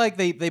it. I feel like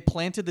they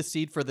planted the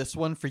seed for this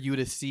one for you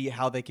to see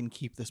how they can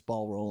keep this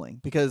ball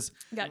rolling because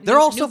got they're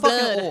new- all so new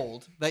fucking blood.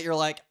 old that you're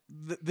like,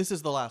 this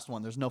is the last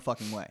one. There's no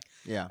fucking way.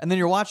 yeah. And then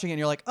you're watching it and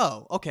you're like,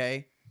 oh,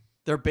 okay.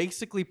 They're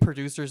basically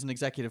producers and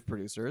executive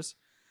producers.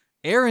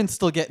 Aaron's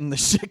still getting the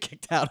shit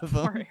kicked out of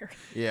him. Poor Aaron.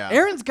 Yeah.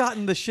 Aaron's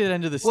gotten the shit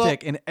end of the Well-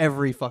 stick in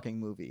every fucking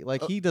movie.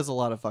 Like he does a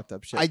lot of fucked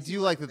up shit. I do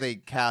like that they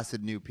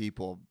casted new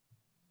people,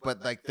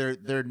 but like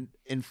they're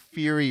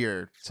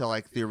inferior to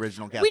like the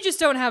original cast. We just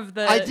don't have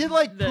the. I did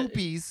like the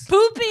Poopies.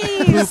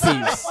 Poopies.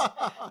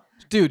 Poopies.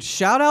 Dude,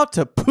 shout out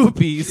to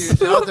Poopies. Dude,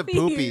 shout out to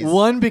Poopies. Poopies.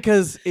 One,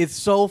 because it's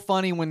so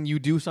funny when you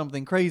do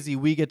something crazy,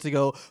 we get to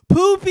go,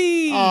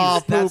 Poopies! Aw,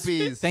 That's-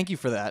 Poopies. Thank you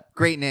for that.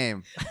 Great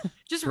name.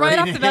 Just Great right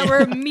off the bat, name. we're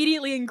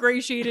immediately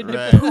ingratiated to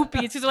Right. Poopies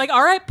because they're like,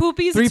 all right,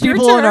 Poopies, 3 it's your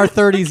people turn. in our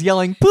 30s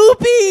yelling,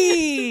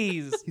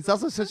 Poopies! He's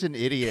also such an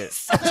idiot.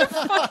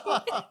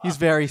 He's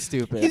very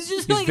stupid. He's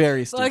just like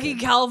very stupid. fucking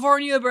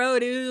California, bro,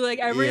 dude. Like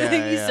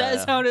everything he yeah, says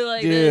yeah. sounded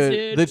like this,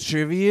 dude. The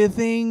trivia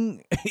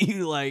thing, he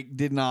like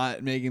did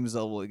not make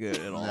himself look good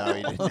at all. No,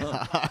 he did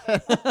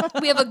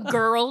not. We have a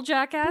girl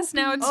Jackass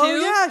now too. Oh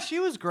yeah, she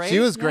was great. She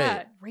was great.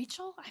 Yeah.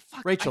 Rachel? I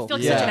Rachel, feel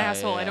like yeah. such an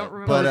asshole. I don't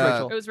remember.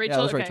 But, it was Rachel. Yeah,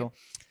 it was Okay. Rachel.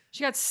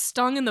 She got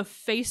stung in the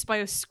face by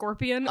a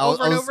scorpion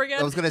over and over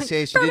again. I was gonna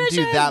say she didn't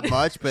do that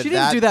much, but she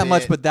didn't do that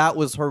much, but that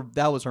was her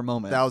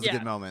moment. That was a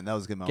good moment. That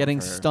was a good moment.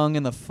 Getting for her. stung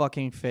in the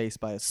fucking face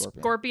by a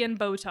scorpion. Scorpion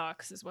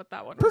Botox is what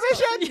that one was.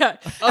 Permission. Yeah.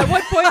 At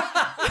what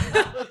point?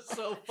 That was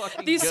so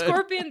fucking These good.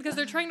 scorpion, because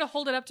they're trying to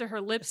hold it up to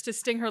her lips to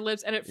sting her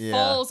lips, and it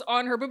falls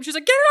on her boob. She's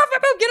like, "Get it off my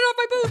boob! Get it off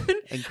my boob!"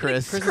 And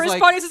Chris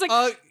Pontius is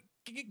like,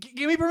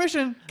 give me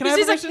permission. Can I have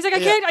permission? He's like,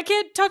 I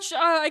can't touch,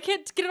 I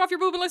can't get it off your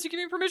boob unless you give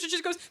me permission. She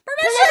just goes,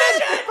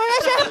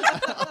 permission!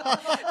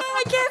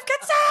 I give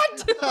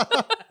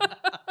consent!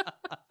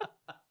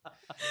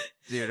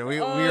 Dude, we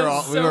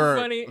so were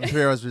funny. the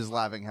three of us were just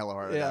laughing hella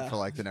hard at that for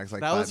like the next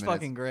like 5 minutes. That was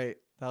fucking great.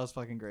 That was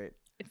fucking great.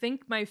 I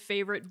think my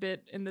favorite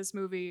bit in this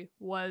movie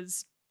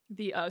was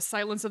the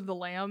Silence of the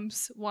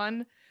Lambs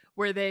one,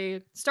 where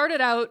they started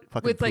out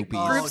Fucking with like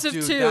poopy. groups of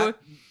two.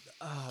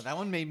 That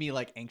one made me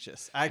like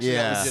anxious. I actually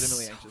got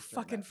legitimately anxious.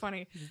 Fucking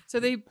funny. So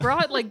they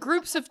brought like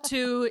groups of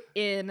two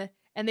in,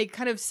 and they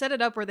kind of set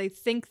it up where they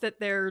think that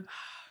they're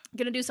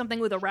gonna do something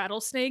with a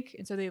rattlesnake,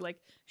 and so they like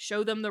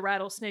show them the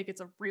rattlesnake.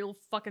 It's a real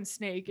fucking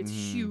snake. It's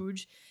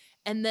huge.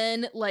 And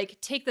then like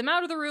take them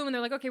out of the room, and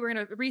they're like, okay, we're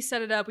gonna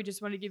reset it up. We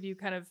just want to give you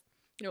kind of,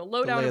 you know, a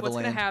lowdown of what's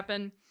gonna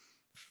happen.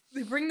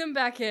 They bring them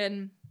back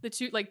in, the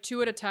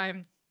two at a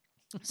time.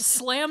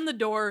 Slam the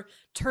door,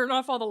 turn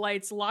off all the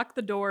lights, lock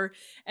the door,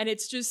 and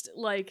it's just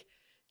like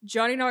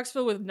Johnny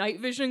Knoxville with night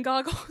vision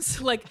goggles,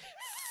 like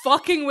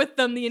fucking with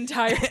them the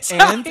entire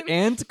time.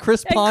 And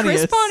Chris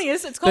Pontius. Chris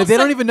Pontius. It's called they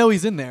don't even know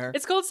he's in there.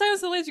 It's called Silence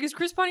of the Lambs because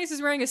Chris Pontius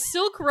is wearing a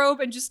silk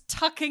robe and just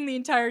tucking the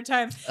entire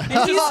time. And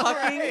he's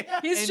tucking.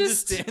 He's and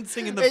just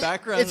dancing in the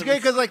background. It's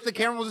great because like the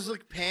camera will just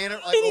like pan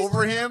like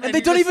over him, and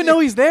they don't even know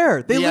he's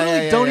there. They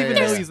literally don't even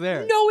know There's he's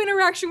there. no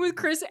interaction with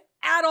Chris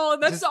at all,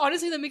 and that's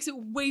honestly that makes it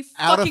way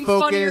out fucking of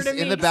focus funnier to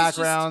me. in the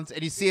background,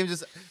 and you see him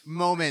just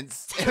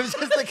moments. It was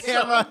just the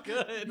camera,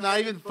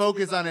 not even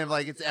focus on him.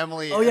 Like it's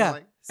Emily. Oh yeah.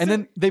 And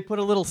then they put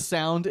a little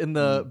sound in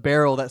the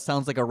barrel that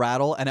sounds like a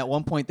rattle, and at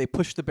one point they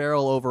push the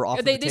barrel over off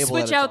the table. They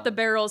switch out the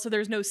barrel so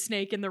there's no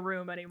snake in the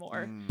room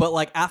anymore. But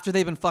like after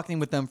they've been fucking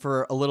with them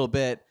for a little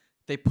bit,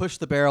 they push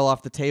the barrel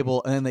off the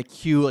table, and then they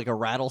cue like a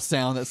rattle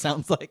sound that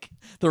sounds like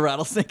the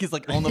rattlesnake is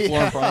like on the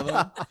floor in front of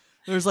them.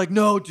 There's like,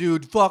 no,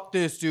 dude, fuck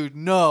this, dude.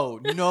 No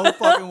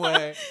fucking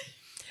way.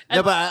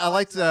 No, but I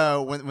liked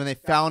when they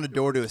found a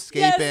door to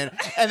escape in,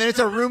 and then it's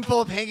a room full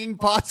of hanging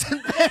pots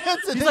and pans.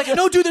 And he's like,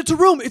 no, dude, it's a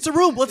room. It's a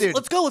room. Let's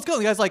go. And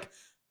the guy's like,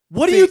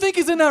 what do you think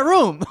is in that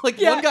room? Like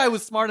one guy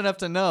was smart enough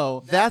to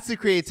know. That's the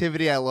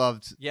creativity I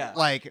loved. Yeah.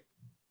 Like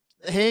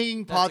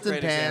hanging pots and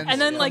pans.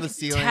 And then like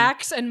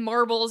tacks and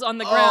marbles on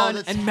the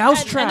ground. And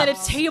mouse traps. And then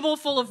a table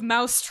full of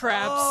mouse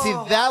traps. See,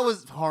 that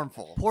was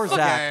harmful. Poor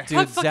Zach,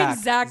 dude. Fucking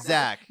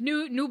Zach.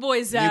 New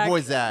boy Zach. New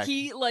boy Zach.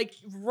 He like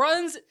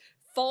runs,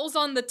 falls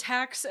on the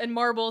tacks and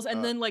marbles,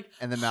 and then like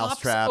and the hops mouse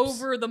traps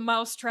over the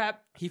mouse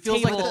trap. He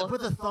feels table. like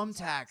with the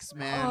thumbtacks,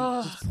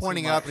 man, just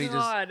pointing up, and he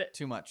just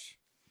too much.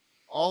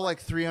 All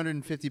like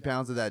 350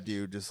 pounds of that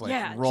dude just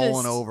like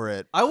rolling over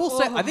it. I will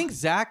say, I think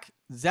Zach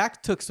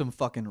took some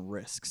fucking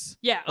risks.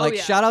 Yeah, like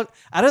shout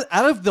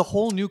out of the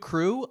whole new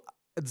crew,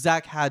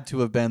 Zach had to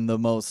have been the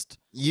most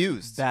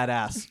used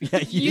badass. Yeah,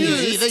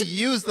 they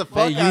used the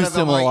fuck out of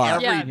him a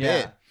lot. Every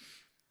bit.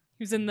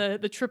 He was in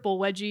the triple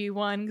wedgie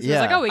one.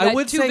 Yeah, like, oh, we got I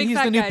would say he's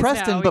the new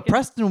Preston, but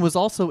Preston was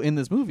also in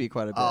this movie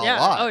quite a bit. A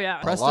lot. Oh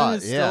yeah, Preston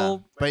is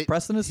still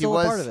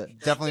a part of it.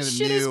 Definitely the new.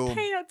 Shit his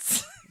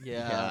pants.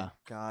 Yeah.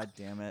 God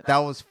damn it. That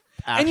was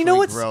and you know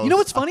what's gross. You know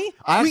what's funny?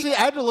 I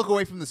had to look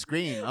away from the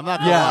screen. I'm not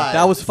gonna lie.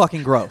 That was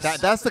fucking gross.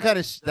 That's the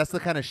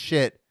kind of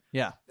shit.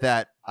 Yeah.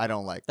 That I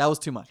don't like. That was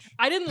too much.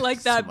 I didn't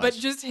like that, but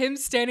just him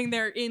standing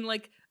there in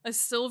like a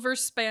silver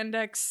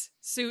spandex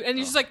suit, and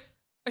he's just like,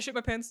 I shit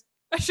my pants.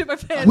 I shit my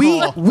pants.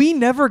 We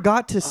never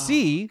got to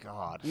see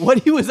what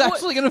he was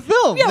actually going to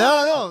film. Yeah.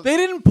 No. They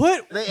didn't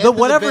put the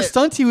whatever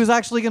stunts he was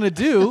actually going to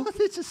do.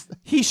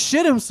 He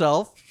shit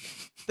himself.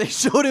 They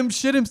showed him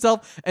shit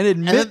himself and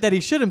admit that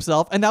he shit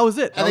himself, and that was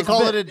it. And they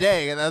call it a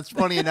day, and that's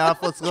funny enough.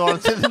 Let's go on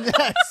to the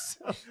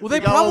next. Well,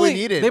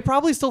 they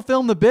probably still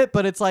filmed the bit,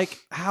 but it's like,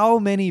 how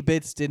many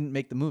bits didn't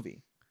make the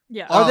movie?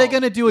 Yeah. Are they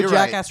going to do a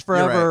Jackass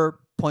Forever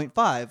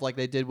 0.5 like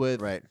they did with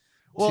 2 and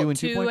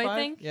 2.5? I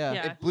think.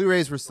 Yeah. If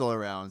Blu-rays were still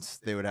around,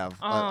 they would have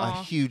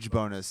a huge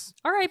bonus.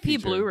 R.I.P.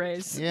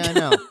 Blu-rays. Yeah, I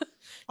know.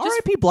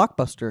 R.I.P.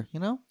 Blockbuster, you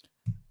know?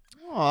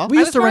 Aww. We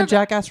used to rent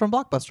Jackass from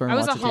Blockbuster. And I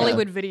was watch a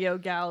Hollywood video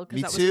gal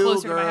because that was too,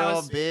 closer girl, to my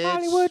house. Bitch.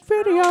 Hollywood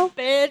video.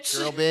 Bitch.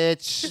 Girl,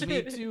 bitch.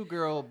 Me too,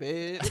 girl,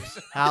 bitch.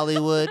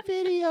 Hollywood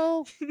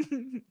video.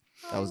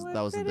 That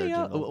wasn't their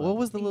jingle. What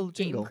was the little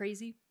Game jingle?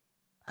 Crazy?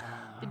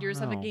 Did yours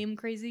have a Game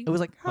Crazy? It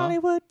was like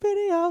Hollywood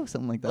video,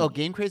 something like that. Oh,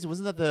 Game Crazy?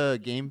 Wasn't that the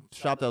game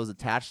shop that was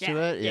attached to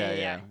it?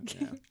 Yeah.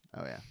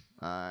 Oh, yeah.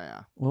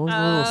 Yeah. What was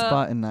the little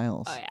spot in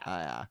Niles? Oh, yeah.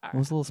 Yeah. What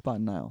was the little spot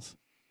in Niles?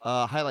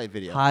 Highlight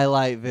video.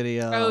 Highlight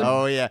video.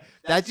 Oh, yeah.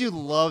 That dude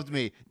loved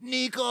me.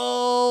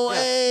 Nico! Yeah.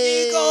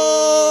 Hey!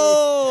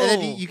 Nico!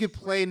 And then you could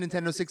play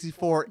Nintendo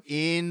 64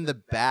 in the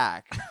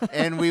back.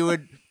 And we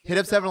would hit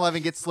up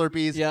 7-Eleven, get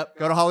Slurpees, Yep.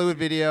 go to Hollywood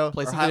Video,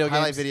 Play or some video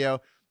Highlight games.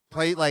 Video,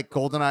 play like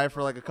GoldenEye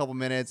for like a couple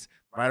minutes.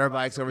 Ride our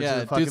bikes over to the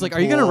fucking dude's like, are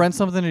you gonna pool. rent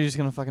something or are you just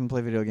gonna fucking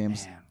play video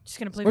games? Man, Just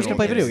gonna play. We're just gonna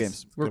play video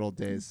games. We're Good old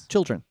days.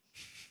 children.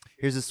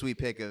 Here's a sweet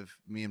pic of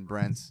me and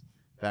Brent's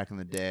back in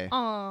the day.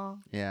 Aw.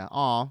 Yeah.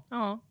 Aw.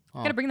 Oh.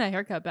 Gotta bring that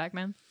haircut back,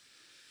 man.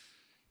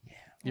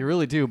 You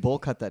really do. Bowl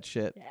cut that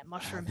shit. Yeah,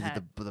 mushroom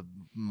head. The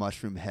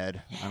mushroom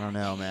head. I don't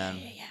know, man.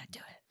 Yeah, do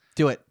it.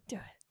 Do it. Do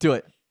it. Do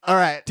it. All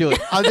right. Do it.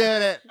 I'm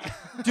doing it.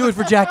 Do it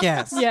for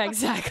Jackass. Yeah,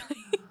 exactly.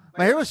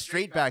 My hair was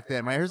straight back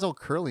then. My hair's all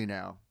curly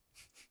now.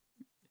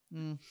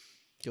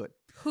 Do it.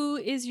 Who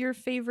is your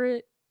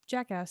favorite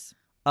Jackass?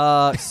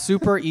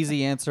 Super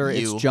easy answer.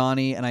 You. It's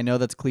Johnny, and I know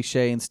that's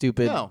cliche and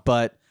stupid, No.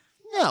 but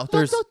No,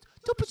 There's-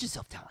 don't put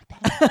yourself down like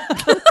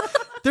that.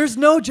 there's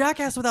no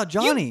Jackass without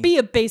Johnny. You be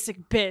a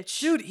basic bitch.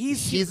 Dude,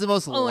 He's the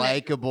most Own it.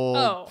 likable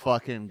Oh.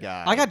 fucking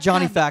guy. I got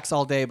Johnny facts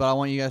all day, but I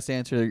want you guys to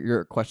answer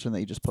your question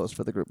that you just posed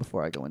for the group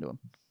before I go into them.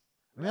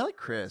 I mean, I like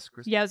Chris.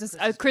 Yeah, I was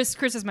just, Chris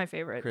is my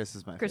favorite. Chris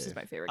is my Chris is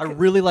favorite. my favorite. I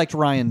really liked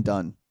Ryan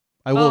Dunn.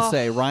 I will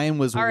say Ryan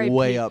was R.I.P.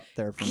 way up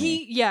there for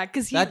me.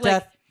 Because he That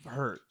like, death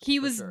hurt. he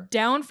for was sure.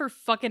 down for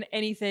fucking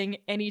anything,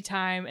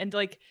 anytime, and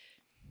like,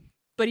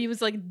 but he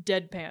was like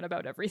deadpan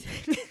about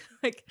everything.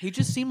 Like, He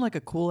just seemed like a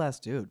cool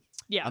ass dude.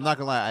 yeah. I'm not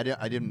gonna lie.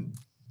 I didn't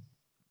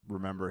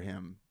remember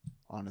him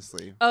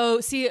honestly. Oh,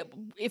 see,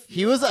 if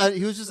He was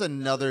just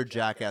another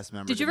Jackass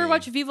member. did you to ever me.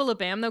 watch Viva La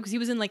Bam though? Because he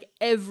was in like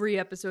every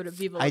episode of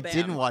Viva La I Bam.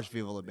 didn't watch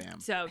Viva La Bam.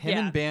 So Him yeah,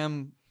 and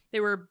Bam.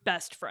 they were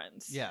best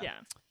friends. Yeah. yeah.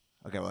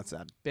 Okay, well that's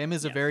sad. Bam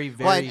is a Yeah. very, Well,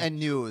 very. I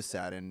knew it was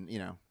sad, and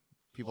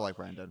people like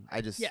Brandon.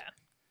 I just Yeah.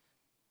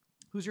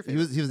 Who's your He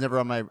favorite? was never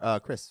on my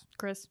Chris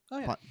Oh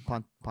yeah.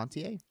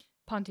 Pontier.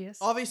 Pontius.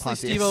 Obviously, Pontius.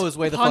 Steve-O is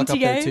way the fuck up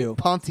there Pontier? too.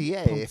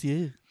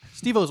 Pontier.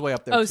 Steve-O's way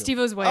up there. Oh, too.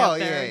 Steve-O's way Oh, up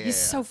yeah, there. yeah, He's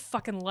yeah. so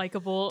fucking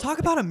likable. Talk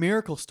about a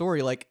miracle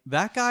story. Like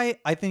that guy,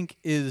 I think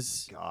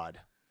is. God.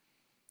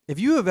 If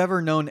you have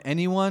ever known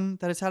anyone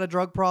that has had a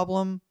drug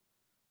problem,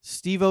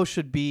 Steve-O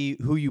should be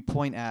who you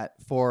point at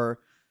for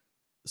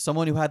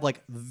someone who had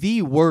like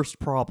the worst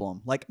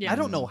problem. Like Yeah. I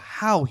don't know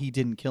how he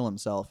didn't kill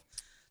himself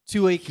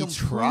to a complete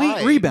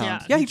tried. rebound.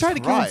 Yeah. Yeah, he He tried to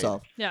kill tried.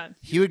 himself. Yeah.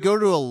 He would go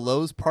to a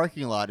Lowe's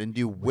parking lot and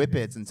do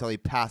whippets until he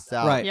passed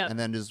out, Right. Yep. and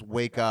then just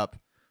wake up,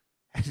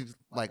 and just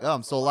like, oh,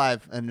 I'm still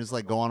alive, and just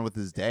like go on with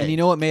his day. And you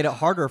know what made it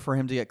harder for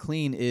him to get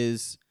clean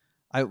is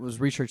I was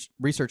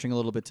researching a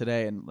little bit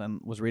today and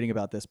was reading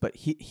about this, but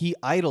he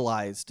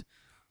idolized,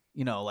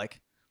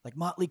 like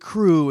Motley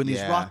Crue and these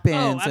Yeah. rock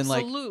bands oh, and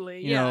like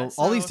absolutely. you know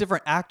all these so-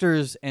 different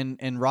actors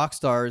and rock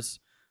stars,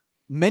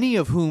 many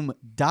of whom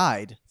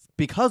died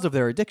because of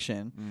their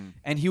addiction. Mm.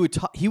 And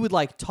he would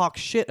like talk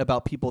shit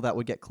about people that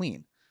would get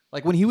clean.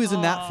 Like when he was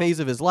in that Oh. phase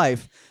of his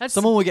life, That's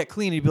someone would get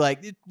clean and he'd be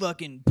like, "This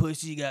fucking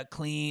pussy got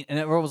clean," and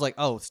everyone was like,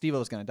 "Oh,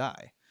 Steve-O's gonna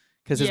die,"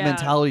 because his Yeah,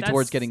 mentality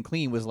towards that's- getting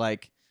clean was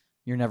like,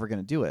 "You're never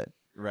gonna do it."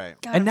 Right.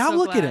 God, and I'm now so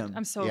look at glad. him.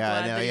 I'm so Yeah,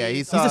 glad. no, that yeah, he-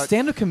 he's He's a Suck.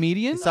 stand-up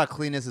comedian, He saw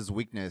cleanness as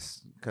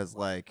weakness, because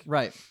like,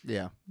 right?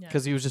 yeah, Yeah.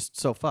 Because he was just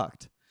so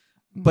fucked.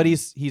 But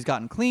he's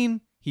gotten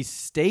clean. He's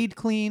stayed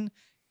clean.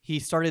 He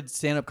started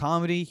stand-up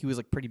comedy. He was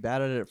like pretty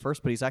bad at it at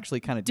first, but he's actually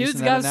kind of Dude's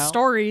decent at got it now.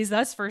 stories,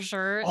 that's for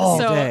sure. All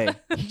so, day.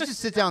 he just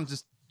sit down and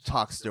just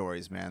talk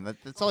stories, man.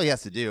 That's all he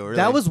has to do. Really.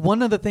 That was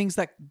one of the things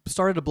that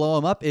started to blow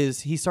him up.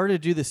 Is he started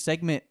to do this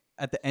segment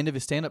at the end of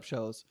his stand-up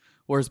shows,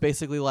 where it's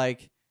basically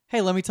like,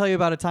 "Hey, let me tell you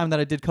about a time that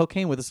I did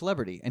cocaine with a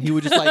celebrity," and he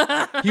would just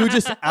like he would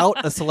just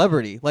out a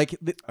celebrity, like,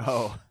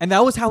 oh, and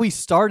that was how he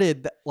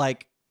started.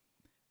 Like,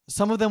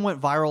 some of them went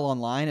viral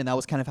online, and that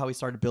was kind of how he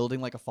started building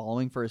like a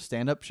following for his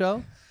stand-up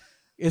show.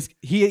 Is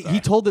he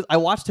told it? I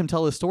watched him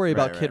tell his story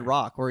about Right, Kid right.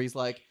 Rock, where he's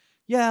like,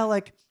 "Yeah,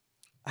 like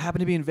I happened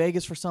to be in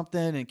Vegas for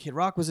something, and Kid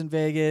Rock was in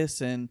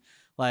Vegas, and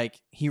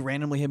like he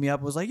randomly hit me up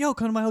and was like, 'Yo,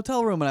 come to my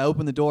hotel room,' and I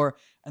opened the door,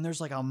 and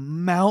there's like a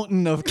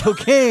mountain of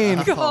cocaine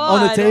on the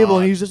God. table,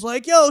 and he's just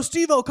like, 'Yo,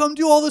 Steve-O, come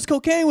do all this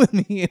cocaine with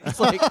me.' And it's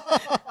like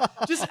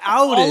just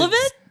outed All of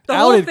it? The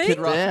whole outed thing? Kid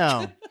Rock.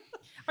 damn.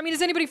 I mean,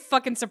 is anybody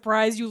fucking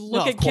surprised? You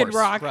look No, at of Kid course,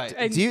 Rock. right.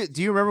 And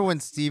Do you remember when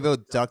Steve-O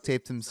duct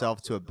taped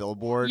himself to a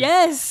billboard?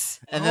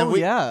 yes. And then Oh, we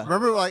yeah.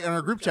 remember like in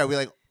our group chat we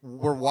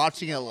were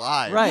watching it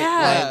live. Right,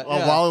 Yeah.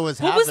 Like, while it was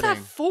What happening. was that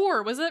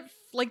for? Was it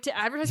like to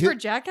advertise He- for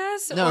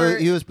Jackass? No, or...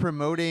 he was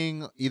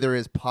promoting either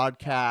his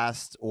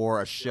podcast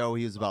or a show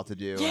he was about to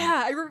do.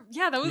 Yeah,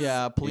 that was.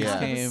 Yeah, police Yeah.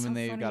 That was came so and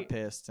they funny. got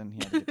pissed, and he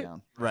had to get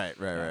down. Right.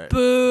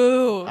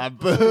 Boo.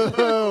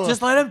 Boo.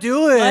 Just let him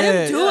do it.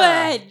 Let him do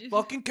it.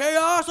 Fucking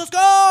chaos. Let's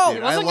go. It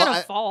Dude, wasn't I gonna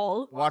lo-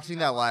 fall. watching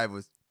that live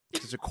was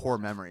such a core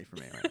memory for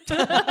me.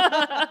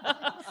 Right?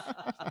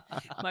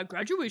 My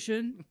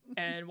graduation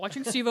and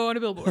watching Steve-O on a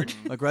billboard.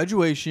 My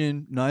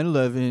graduation,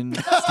 9/11,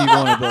 Steve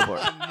on a billboard.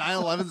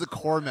 9/11's a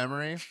core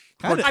memory.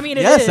 Kinda. I mean,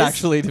 it yes, is.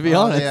 actually, to be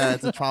Oh, honest. yeah,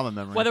 it's a trauma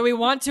memory. Whether we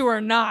want to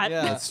or not.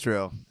 Yeah. That's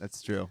true.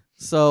 That's true.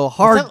 So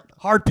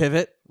hard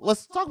pivot.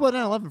 Let's talk about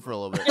 9/11 for a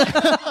little bit.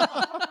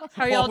 How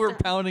While y'all? we're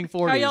pounding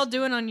 40s. How y'all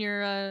doing on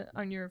your?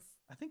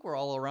 I think we're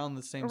all around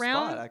the same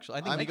Around? spot, actually.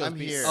 I think I'm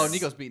Nico's here. Oh,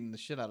 Nico's beating the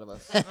shit out of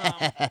us.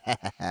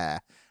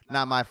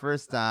 Not my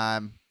first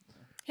time.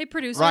 Hey,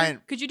 producer,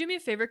 Ryan. could you do me a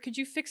favor? Could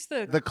you fix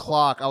the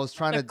clock. I was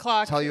trying The to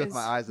clock tell you with is-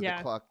 my eyes that yeah.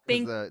 the clock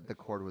Thank- because the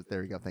cord was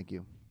there. You go. Thank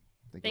you.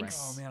 Thank you, Thanks.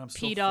 Ryan. Oh man, I'm so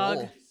P-dog.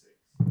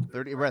 full.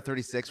 30. We're at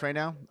 36 right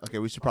now. Okay,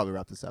 we should probably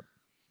wrap this up.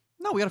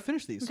 No, we gotta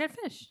finish these. We gotta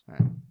finish.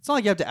 It's not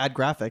like you have to add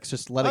graphics.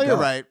 Just let it go. You're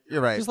right.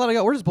 You're right. Just let it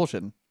go. We're just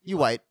bullshitting. You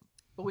white.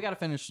 But we gotta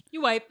finish.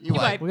 You wipe. You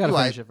wipe. We gotta You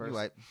finish wipe. it first. You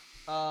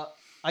wipe.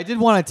 I did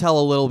want to tell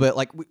a little bit,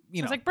 like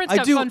you know, It's like Brent's I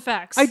got do. fun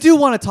facts. I do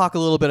want to talk a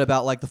little bit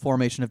about like the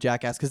formation of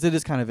Jackass because it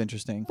is kind of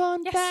interesting.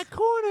 Fun Yes. back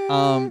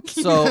corner.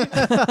 So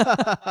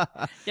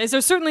Yeah,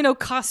 there's certainly no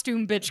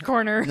costume bitch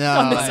corner No,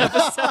 on this yeah.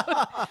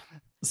 episode.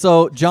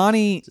 so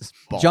Johnny Just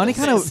Johnny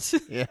balls.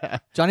 kind of Yeah.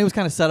 Johnny was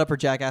kind of set up for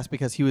Jackass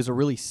because he was a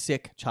really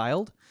sick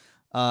child.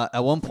 At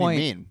one do you point,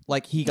 mean?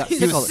 like he got He's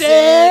sick. all the-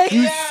 sick.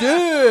 He's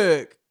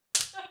sick.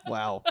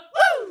 Wow.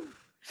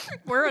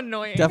 We're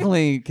annoying.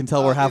 Definitely can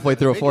tell we're halfway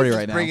through a 40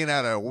 right now. Bringing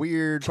out a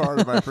weird part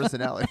of my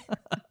personality.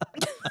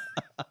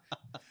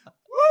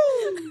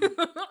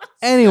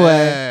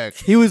 Anyway,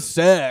 Sick. he was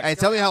sick. Hey,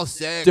 tell me how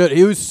sick. Dude,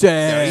 he was sick.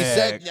 Yeah, he's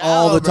sick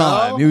all now, the bro.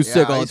 time. He was Yeah,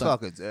 sick all the he's time.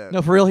 fucking sick.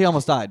 No, for real, he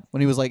almost died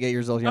when he was like 8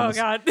 years old. He Oh almost-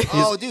 god.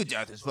 Oh, dude,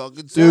 death is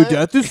fucking sick. Dude,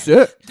 death is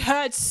sick.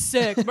 That's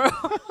sick, bro.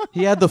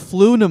 He had the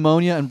flu,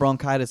 pneumonia, and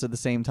bronchitis at the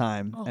same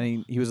time, Oh.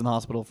 and he was in the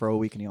hospital for a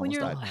week, and he When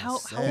almost you're died. how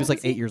Sick. old He was like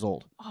is 8 years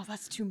old. Oh,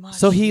 that's too much.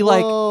 So he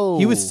like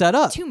he was Whoa. set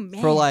up Too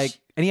for like, much.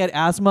 and he had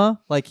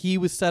asthma. Like he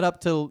was set up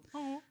to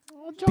Oh.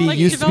 be Like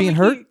used to JaVale being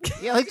hurt.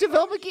 McGee. Yeah, like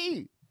JaVale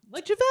McGee.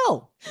 Like JaVale.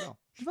 Oh.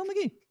 JaVale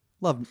McGee.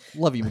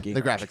 Love you, McGee.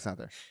 The graphics not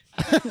there.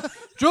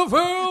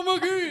 JaVale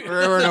McGee.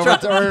 We're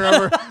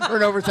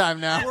in overtime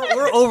now.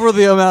 We're over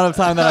the amount of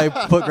time that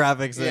I put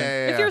graphics in.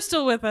 Yeah. If you're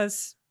still with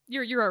us,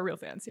 you're our real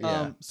fans here.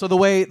 Yeah. So the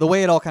way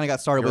it all kind of got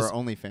started You're was our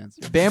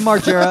OnlyFans. Bam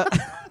Margera.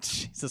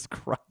 Jesus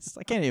Christ,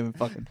 I can't even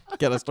fucking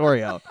get a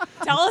story out.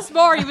 Tell us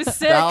more. He was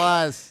sick.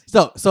 Dallas.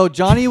 So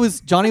Johnny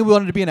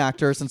wanted to be an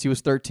actor since he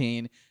was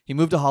 13. He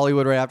moved to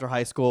Hollywood right after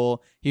high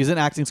school. He was in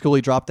acting school.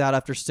 He dropped out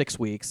after 6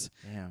 weeks.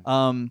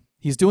 Damn.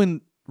 He's doing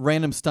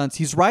random stunts.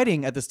 He's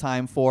writing at this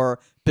time for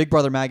Big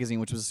Brother magazine,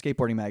 which was a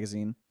skateboarding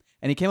magazine.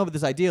 And he came up with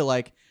this idea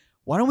like,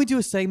 why don't we do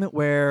a segment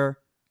where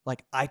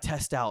like I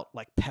test out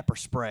like pepper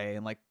spray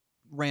and like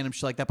random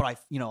shit like that, but I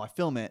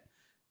film it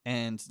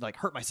and like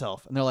hurt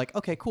myself. And they're like,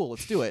 okay, cool,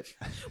 let's do it.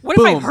 What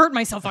if I Boom. hurt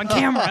myself on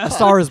camera? A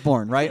Star is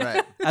Born, right?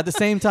 Right. At the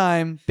same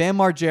time, Bam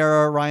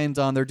Margera, Ryan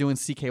Dunn, they're doing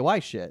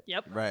CKY shit.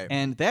 Yep. Right.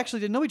 And they actually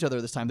didn't know each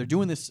other this time. They're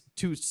doing this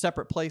two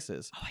separate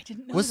places. Oh, I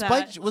didn't know Was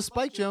that.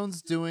 Spike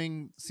Jones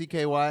doing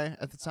CKY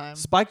at the time?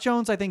 Spike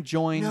Jones, I think,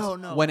 joined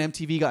No. when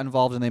MTV got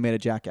involved and they made a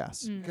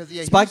Jackass. Because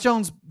yeah, Spike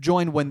Jones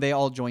joined when they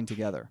all joined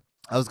together.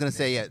 I was gonna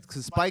say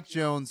because Spike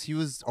Jones, he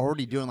was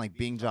already doing like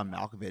Being John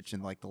Malkovich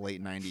in like the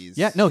late '90s.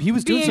 Yeah, no, he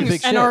was doing some Being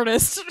big an shit.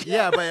 artist.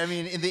 Yeah, but I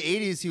mean, in the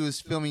 '80s, he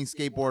was filming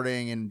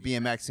skateboarding and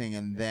BMXing,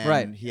 and then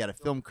Right. he had a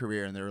film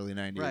career in the early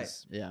 '90s. Right.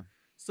 Yeah.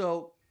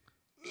 So,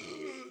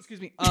 excuse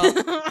me.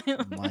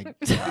 My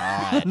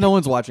God. No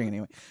one's watching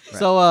anyway. Right.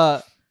 So,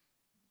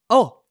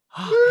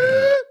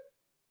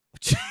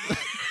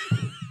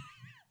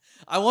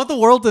 I want the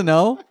world to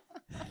know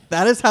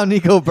that is how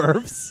Nico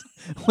burps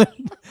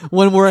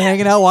when we're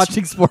hanging out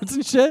watching sports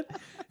and shit.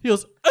 He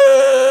goes,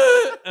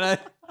 and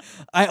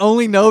I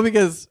only know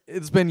because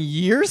it's been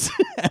years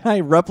and I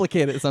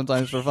replicate it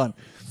sometimes for fun.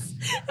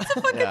 It's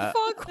a fucking Yeah.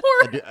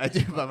 foghorn. I do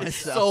it by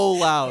myself. So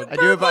loud. I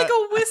do it by. Like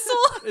a whistle.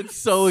 It's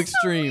so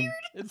extreme.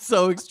 It's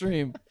so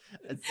extreme.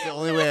 It's the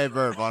only way I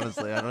burp.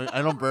 Honestly,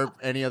 I don't burp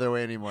any other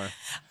way anymore.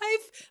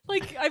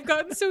 I've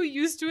gotten so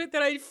used to it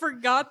that I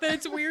forgot that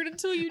it's weird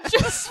until you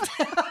just.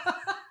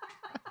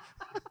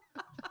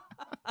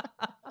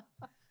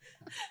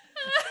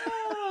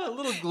 A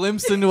little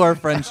glimpse into our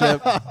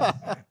friendship.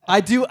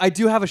 I do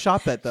have a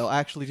shot bet though. I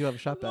actually do have a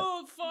shot bet.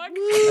 Oh fuck.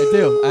 I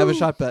do. I have a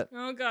shot bet.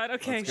 Oh god.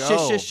 Okay. Let's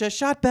go.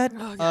 Shot bet.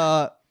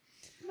 Oh,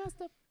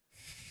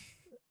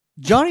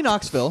 Johnny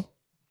Knoxville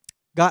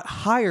got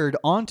hired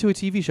onto a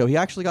TV show. He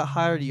actually got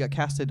hired. He got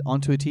casted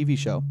onto a TV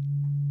show.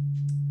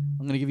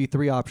 I'm going to give you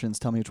 3 options.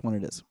 Tell me which one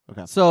it is.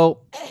 Okay.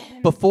 So,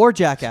 before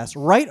Jackass,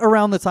 right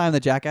around the time that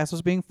Jackass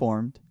was being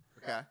formed,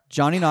 Okay.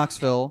 Johnny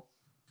Knoxville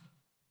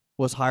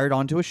was hired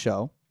onto a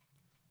show.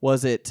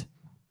 Was it...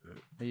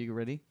 Are you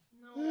ready?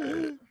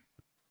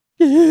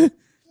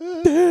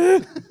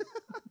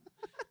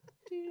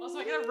 Also,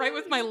 I gotta write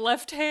with my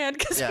left hand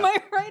because Yeah. my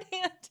right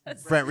hand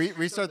does. Brent,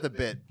 restart the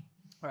bit.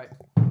 All right.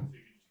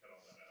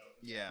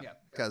 Yeah. Yeah.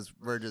 Because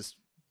we're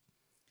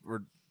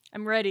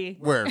I'm ready.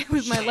 Where?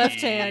 With my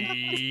left hand.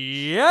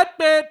 Yet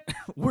bit.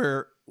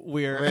 We're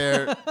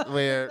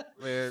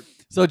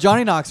So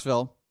Johnny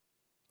Knoxville,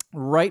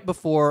 right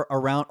before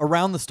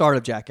around the start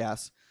of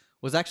Jackass,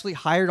 was actually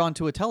hired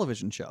onto a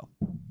television show.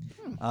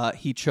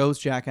 He chose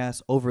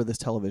Jackass over this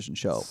television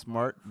show.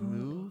 Smart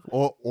move.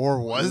 Or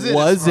was it? a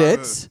Was smart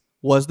it?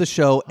 Was the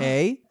show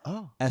A,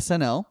 move?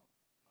 SNL,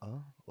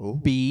 Oh.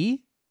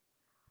 B,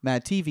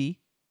 Mad TV,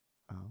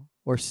 Oh.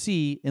 or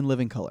C, In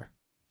Living Color?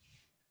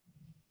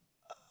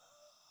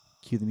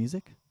 Cue the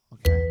music.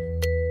 Okay.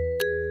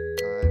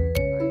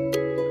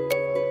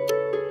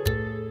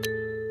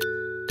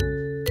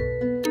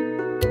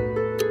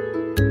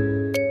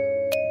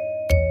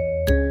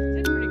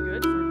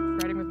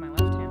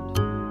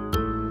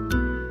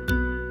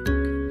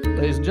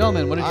 and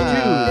gentlemen, what did you choose?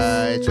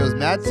 I chose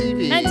Mad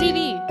TV. Mad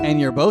TV. And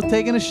you're both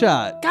taking a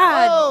shot.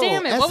 God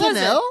damn it. What was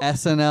SNL? it?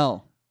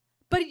 SNL.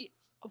 But,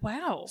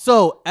 wow.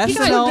 So He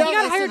got SNL,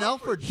 hired-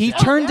 SNL for he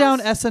Jackass? turned down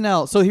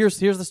SNL. So here's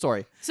the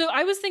story. So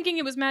I was thinking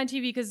it was Mad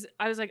TV because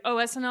I was like, oh,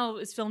 SNL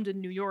is filmed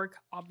in New York,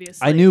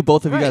 obviously. I knew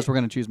both of you Right. guys were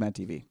going to choose Mad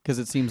TV because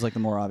it seems like the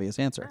more obvious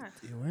answer. Ah.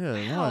 It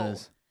really Wow.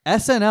 was.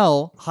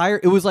 SNL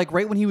hired. It was like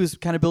right when he was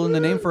kind of building the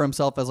name for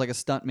himself as like a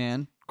stunt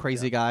man,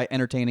 crazy guy,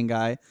 entertaining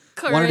guy,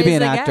 wanted to be an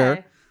Crazy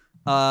actor.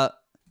 guy.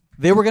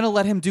 They were gonna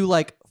let him do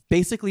like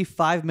basically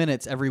 5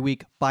 minutes every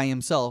week by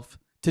himself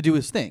to do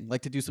his thing,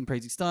 like to do some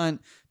crazy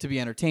stunt, to be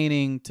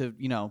entertaining, to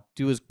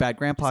do his bad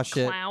grandpa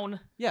shit. Clown.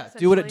 Yeah,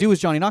 essentially. do his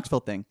Johnny Knoxville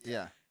thing.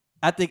 Yeah.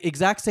 At the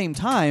exact same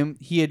time,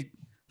 he had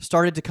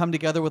started to come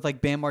together with like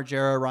Bam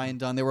Margera, Ryan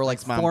Dunn. They were like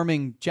Thanks, Mom.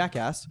 forming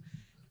Jackass,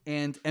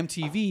 and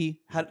MTV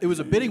had it was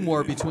a bidding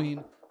war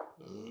between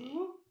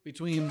That's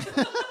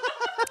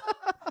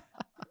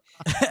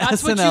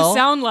what you SNL,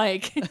 sound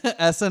like.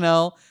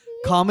 SNL,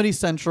 Comedy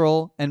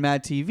Central, and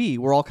Mad TV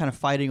were all kind of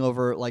fighting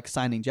over like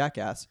signing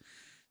Jackass.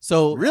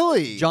 So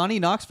Really? Johnny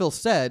Knoxville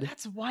said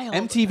That's wild.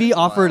 MTV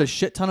offered wild. a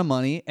shit ton of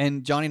money,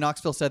 and Johnny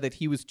Knoxville said that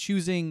he was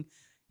choosing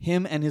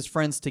him and his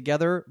friends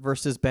together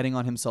versus betting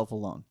on himself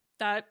alone.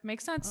 That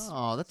makes sense.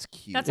 Oh, that's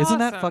cute. That's Isn't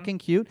that awesome. fucking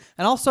cute?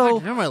 And I also,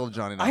 remember my little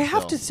Johnny I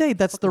have to Knoxville. say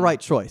that's the right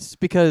choice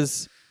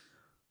because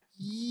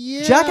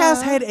Yeah.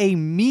 Jackass had a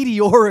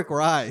meteoric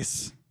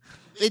rise.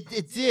 It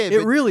did. It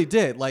but really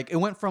did. Like it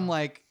went from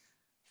like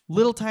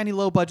little tiny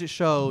low budget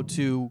show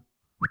to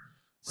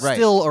Right.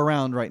 still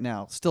around right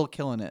now, still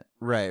killing it.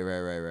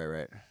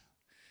 Right.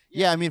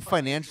 Yeah, I mean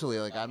financially,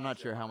 like I'm not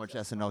sure how much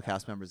SNL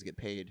cast members get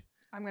paid,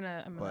 I'm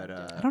gonna but do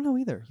it. I don't know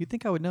either. You'd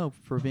think I would know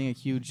for being a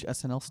huge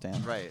SNL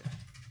stan. right.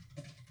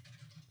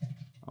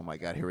 Oh my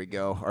God, here we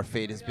go. Our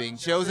fate is being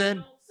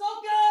chosen.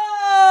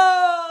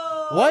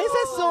 Why is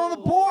that still on the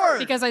board?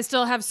 Because I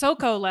still have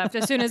Soko left.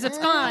 As soon as it's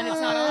gone,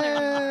 it's not on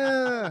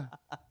there.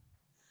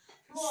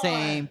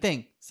 Same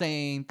thing.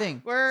 Same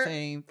thing. We're-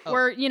 same. Oh,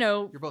 We're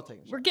you're both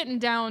taking. we're getting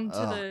down to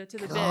Oh,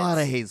 the God,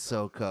 I bits. hate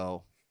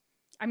Soko.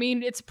 I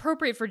mean, it's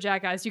appropriate for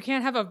Jackass. You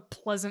can't have a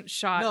pleasant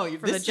shot No, for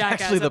this the is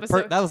Jackass actually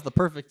episode. that was the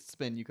perfect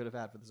spin you could have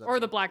had for this episode. Or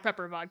the black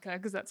pepper vodka,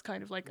 because that's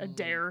kind of like a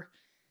dare.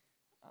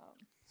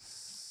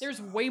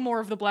 There's way more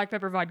of the black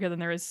pepper vodka than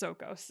there is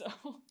Soko. So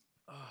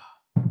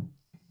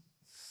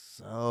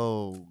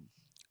So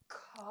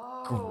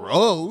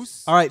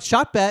gross. All right,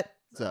 shot bet.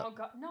 What's up? Oh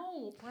God,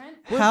 no, Brent.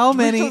 How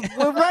many?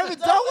 We're not even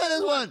done with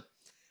this one.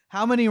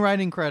 How many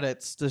writing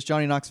credits does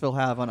Johnny Knoxville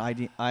have on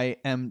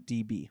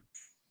IMDb?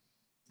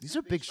 These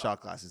are big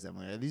shot glasses,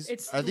 Emily. Are these?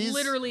 It's are these?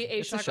 literally a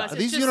it's a shot shot. glass. Are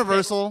It's these just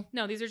universal? thick.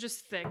 No, these are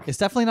just thick. It's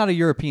definitely not a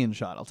European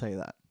shot. I'll tell you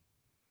that.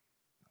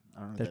 I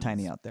don't know what They're that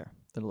tiny is. out there.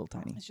 They're a little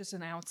tiny. It's just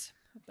an ounce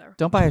up there.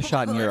 Don't buy a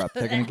shot in Europe.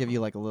 They're gonna give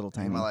you like a little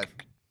tiny. In my life.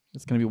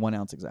 It's gonna be 1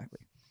 ounce exactly.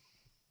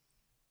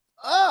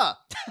 Ah!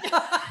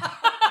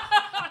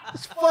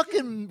 It's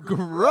fucking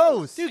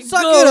gross. Dude,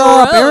 suck it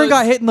up. Gross. Aaron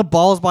got hit in the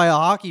balls by a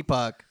hockey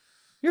puck.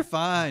 You're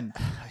fine.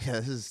 Yeah,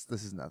 this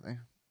is nothing.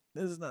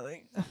 This is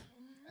nothing.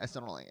 I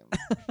still don't like him.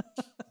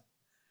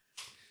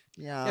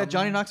 Yeah. Yeah,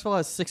 Johnny Knoxville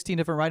has 16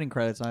 different writing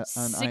credits on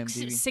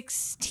IMDb.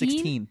 16?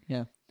 16.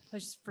 Yeah.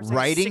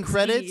 Writing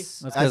credits?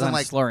 That's As because in I'm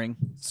like slurring.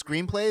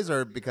 screenplays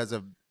or because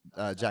of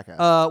Jackass?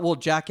 Well,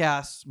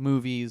 Jackass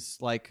movies,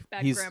 like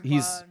Bad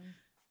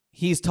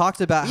he's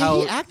talked about yeah,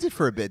 how he acted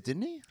for a bit,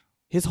 didn't he?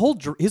 his whole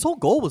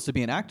goal was to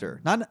be an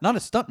actor, not a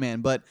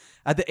stuntman. But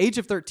at the age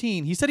of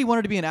 13, he said he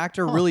wanted to be an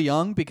actor really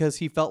young because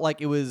he felt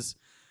like it was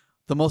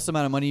the most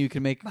amount of money you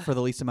can make for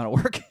the least amount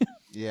of work.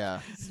 Yeah.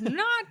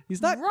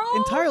 He's not wrong.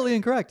 entirely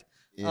incorrect.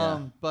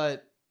 Yeah.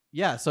 But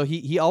yeah, so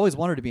he always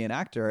wanted to be an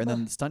actor, and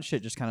then the stunt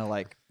shit just kind of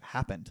like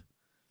happened.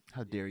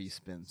 How dare you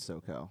spin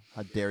Soko?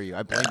 How dare you?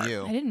 I blame I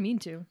you. didn't mean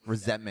to.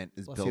 Resentment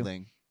is Bless you.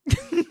 building.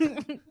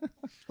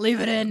 Leave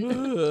it in.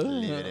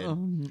 Leave it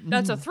in.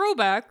 That's a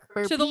throwback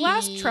to the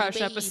last trash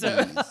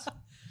episode.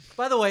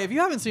 By the way, if you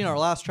haven't seen our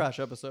last trash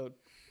episode,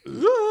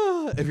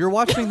 if you're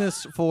watching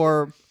this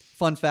for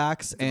fun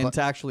facts and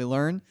to actually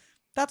learn,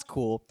 that's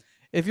cool.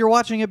 If you're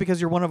watching it because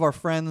you're one of our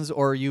friends,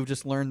 or you've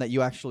just learned that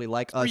you actually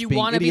like us you being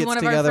wanna be idiots one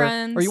of our together,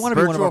 friends. or you want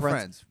to be one of our Virtual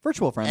friends,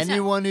 virtual friends.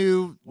 Anyone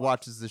who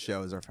watches the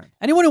show is our friend.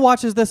 Anyone who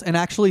watches this and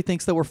actually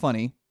thinks that we're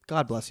funny,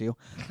 God bless you.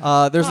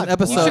 There's an You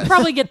episode. should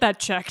probably get that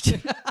checked.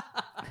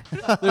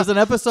 There's an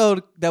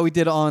episode that we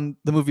did on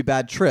the movie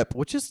Bad Trip,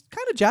 which is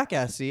kind of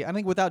Jackassy. I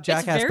think without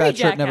Jackass, very Bad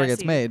Trip never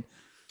gets Jackassy.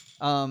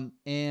 made.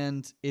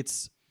 And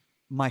it's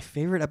my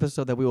favorite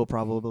episode that we will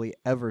probably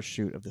ever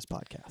shoot of this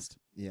podcast.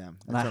 Yeah.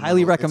 And I It's our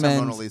highly Mona- recommend- it's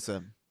our Mona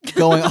Lisa.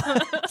 Going on.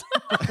 Not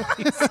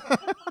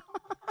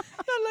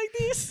like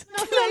this.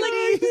 Not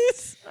like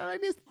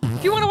this.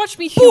 If you want to watch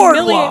me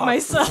humiliate Boardwalk.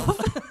 myself.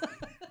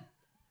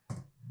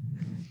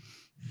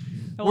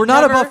 We're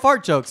not about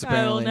fart jokes, I will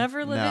apparently.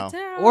 never live No. it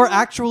down. Or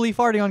actually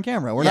farting on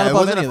camera. We're Yeah, not it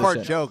above wasn't any a of this fart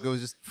shit. joke. It was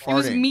just farting. It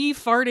was me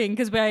farting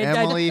because I had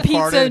Emily pizza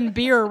farted- and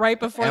beer right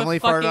before Emily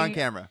the fucking farted on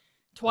camera.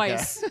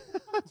 twice.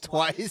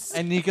 Twice.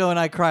 And Nico and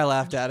I cry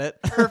laughed at it.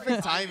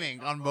 Perfect timing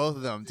on both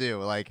of them, too.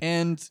 Like,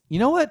 And you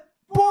know what?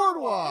 boring.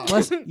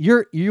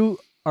 boardwalk. You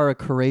are a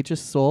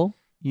courageous soul.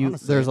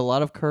 Honestly. There's a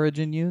lot of courage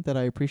in you that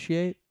I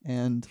appreciate,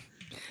 and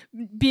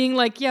Being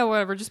like, yeah,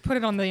 whatever, just put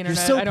it on the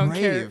internet. so I don't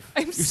care. brave.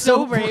 I'm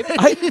so brave.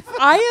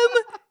 I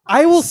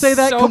I will say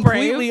that So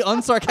completely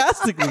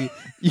unsarcastically.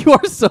 You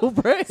are so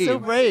brave. So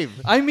brave.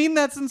 I mean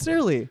that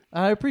sincerely.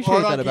 I appreciate Put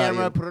it that on about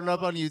camera. you. Put it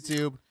up on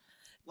YouTube.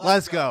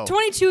 Let's go. am.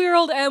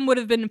 22-year-old M would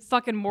have been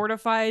fucking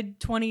mortified.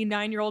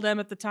 29-year-old M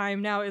at the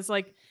time now is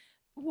like,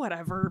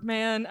 whatever,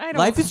 man. I don't.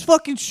 Life is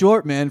fucking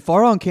short, man.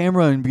 Far on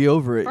camera and be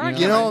over it. Far on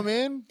You know what I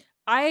mean?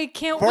 I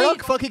can't Put it on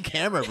wait. fucking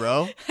camera,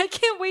 bro. I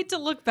can't wait to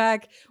look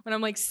back when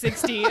I'm like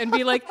 60 and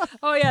be like,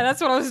 oh yeah,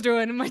 that's what I was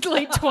doing in my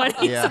late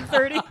 20s Yeah. and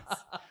 30s.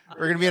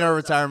 We're gonna be in our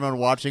retirement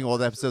watching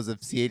old episodes of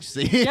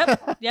CHC.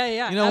 Yep.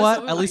 Yeah. You know what?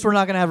 At absolutely. least we're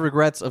not gonna have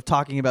regrets of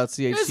talking about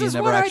CHC This and is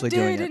never what actually I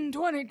doing did it. in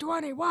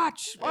 2020.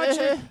 Watch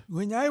it.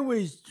 When I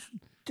was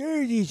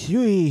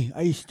 33,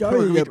 I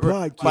started a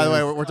podcast. By the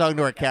way, we're talking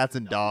to our cats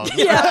and dogs.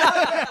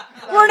 Yeah.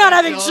 We're not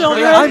having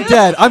children. I'm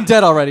dead. I'm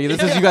dead already.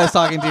 This is you guys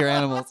talking to your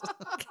animals.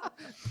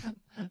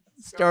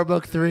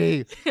 Starbuck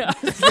 3.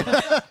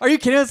 Are you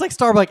kidding? It's like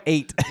Starbuck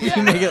 8.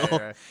 You make it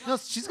Yeah. No,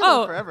 she's gonna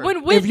live Oh, forever.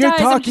 when Wit If you're dies,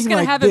 I'm just talking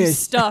gonna like have him this-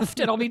 stuffed,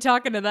 and I'll be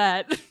talking to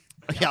that.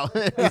 Yeah,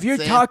 If you're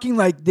same. talking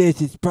like this,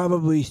 it's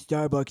probably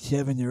Starbucks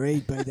 7 or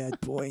 8 by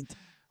that point.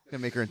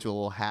 Gonna make her into a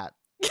little hat.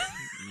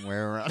 And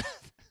wear around.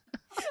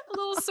 A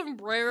little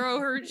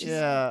sombrero.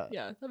 Yeah.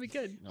 Yeah, that'd be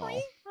good. No.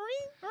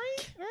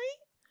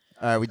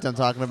 All right, we done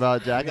talking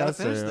about Jackass?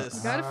 finish or- this.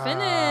 Gotta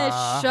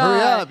finish.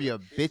 Hurry up, you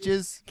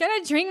bitches. Can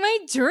I drink my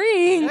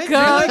drink?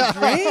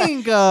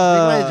 Drink. Drink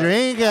my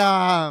drink.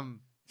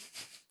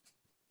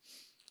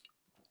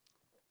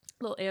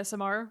 Little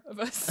ASMR of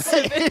us.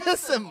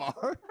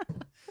 ASMR.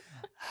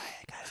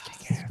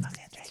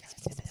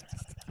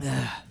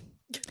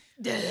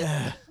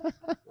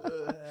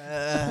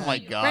 Oh my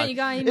god! Brent, you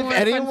got any if more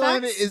fun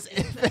anyone facts?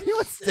 if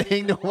anyone's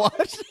staying to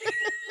watch,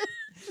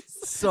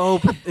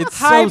 It's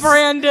Hi, so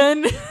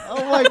Brandon.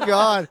 oh my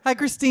god! Hi,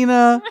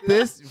 Christina.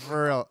 This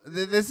for real.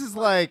 This is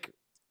like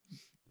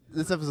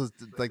this episode's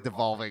like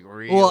devolving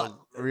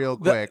real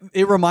quick.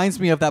 It reminds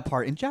me of that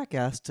part in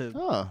Jackass to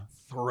Oh,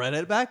 thread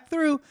it back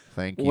through,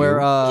 thank you.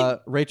 where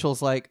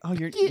Rachel's like, "Oh,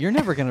 you're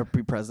never gonna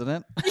be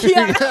president.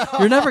 Yeah.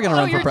 You're never gonna Oh,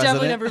 run for you're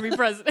definitely president." never be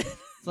president.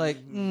 It's like,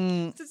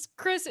 It's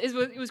Chris.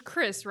 It was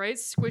Chris, right?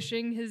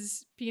 Squishing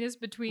his penis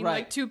between Right.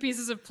 like two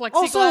pieces of plexiglass.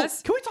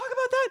 also, can we talk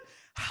about that?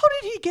 How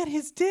did he get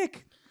his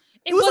dick?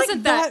 it was like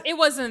wasn't that. that- It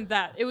wasn't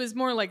that. It was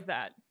more like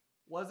that.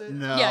 Was it?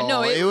 No, Yeah,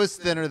 no, it was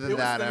thinner than it was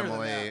that, thinner than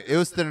Emily. that. It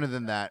was thinner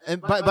than that.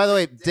 And by the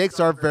way, dicks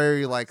are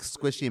very like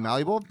squishy and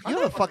malleable. You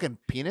have a fucking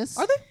penis?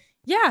 Are they?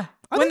 Yeah,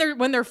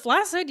 when they're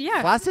flaccid,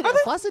 yeah. Flaccid? Are they?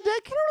 Flaccid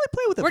dick? I don't really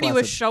play with it. What are you, a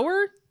flaccid.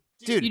 shower?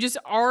 Dude, You just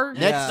are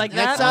next, like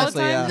next that time, all the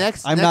time? yeah.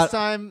 next I'm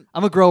time.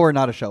 I'm a grower,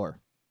 not a shower.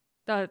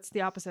 That's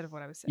the opposite of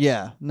what I was saying.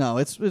 Yeah, no,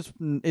 it's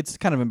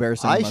kind of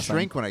embarrassing. I unless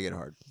shrink when I get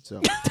hard.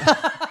 So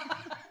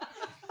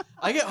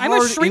I get I'm a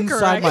hard shrinker,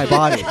 inside my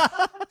actually.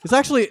 body. It's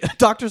actually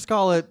doctors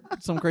call it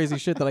some crazy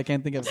shit that I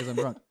can't think of because I'm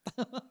drunk.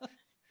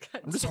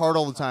 I'm just hard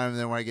all the time, and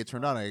then when I get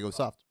turned on, I go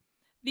soft.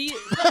 The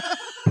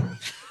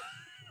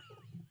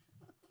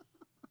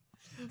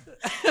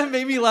It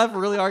made me laugh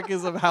really hard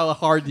because of how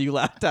hard you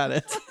laughed at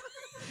it.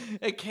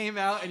 It came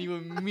out and you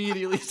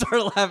immediately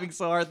started laughing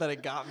so hard that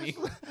it got me.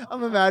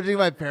 I'm imagining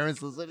my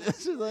parents listening.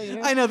 It's just like,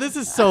 I know, this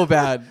is so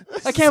bad.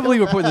 I can't believe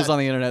we're putting this on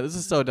the internet. This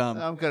is so dumb.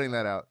 I'm cutting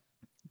that out.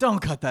 Don't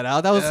cut that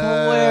out. That was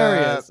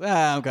hilarious.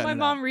 I'm cutting my it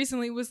mom out.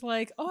 recently was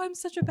like, "Oh, I'm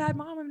such a bad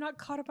mom. I'm not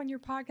caught up on your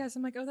podcast."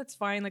 I'm like, "Oh, that's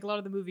fine. Like a lot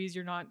of the movies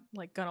you're not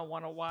like gonna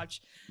want to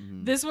watch."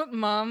 Mhm. This one,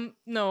 mom,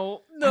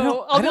 no. I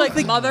I'll be don't like,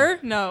 think- mother,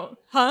 no,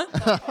 huh?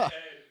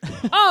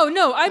 Oh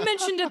no, I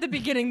mentioned at the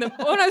beginning that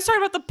when I was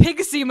talking about the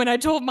pig semen, I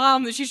told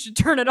mom that she should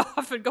turn it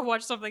off and go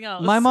watch something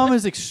else. My mom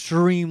is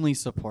extremely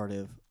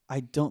supportive. I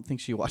don't think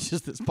she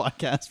watches this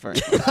podcast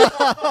very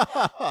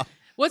much.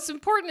 What's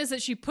important is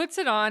that she puts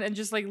it on and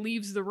just like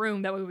leaves the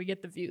room. That way we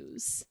get the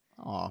views.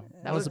 Aw,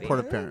 That that was a would be-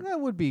 supportive parent. That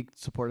would be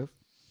supportive.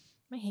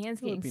 My hands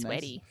That would getting be nice.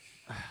 sweaty.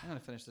 I'm going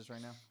to finish this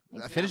right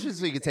now. Finish it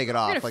so you can take it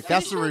gonna off. Like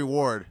that's the finish it?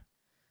 reward.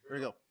 Here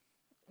we go.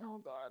 Oh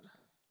god,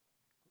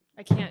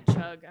 I can't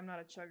chug. I'm not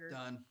a chugger.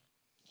 Done.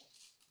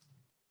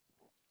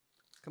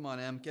 Come on,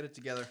 Em. Get it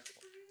together.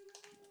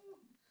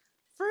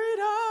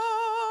 Freedom!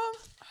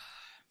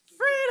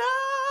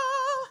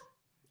 Freedom!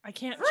 I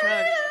can't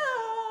chug.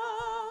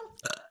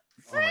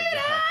 Oh my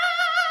god.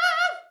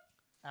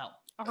 Ow.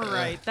 All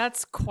right,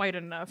 that's quite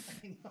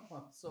enough. I know,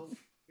 I'm so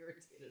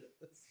irritated at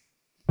this.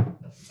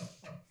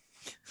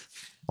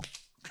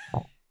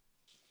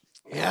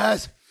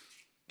 Yes.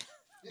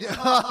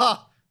 Yeah.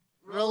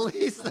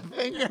 Release the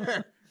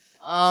finger.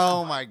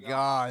 Oh my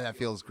god, that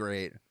feels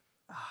great.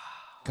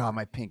 God,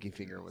 my pinky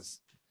finger was.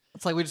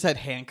 It's like we just had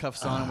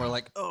handcuffs on and we're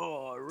like,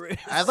 oh,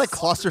 I had like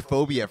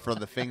claustrophobia from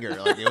the finger.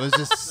 Like it was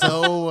just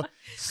so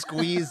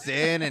squeezed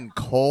in and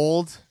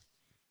cold.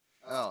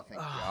 Oh, thank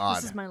God.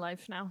 This is my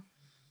life now.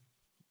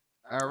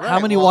 All right. How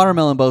many well,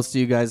 watermelon boats do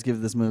you guys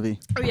give this movie?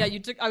 Oh yeah, you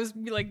took. I was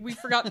like, we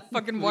forgot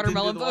fucking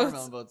watermelon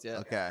boats. Yet.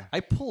 Okay. I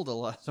pulled a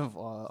lot of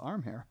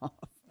arm hair off.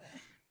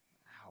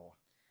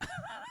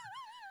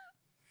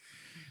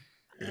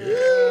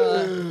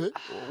 I'm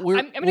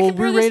gonna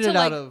compare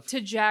this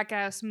to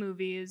Jackass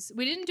movies.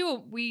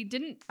 We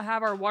didn't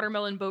have our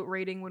watermelon boat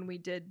rating when we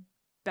did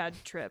Bad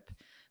Trip,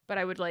 but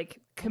I would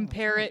like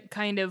compare it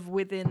kind of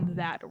within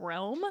that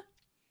realm.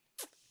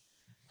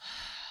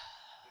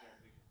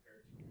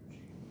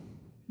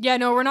 Yeah,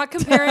 no, we're not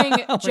comparing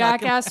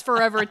Jackass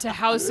Forever to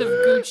House of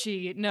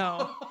Gucci.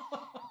 No.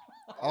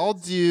 I'll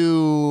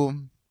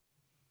do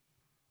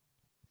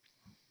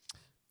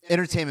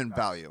entertainment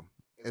value.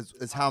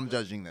 Is how I'm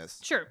judging this.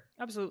 Sure,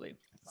 absolutely.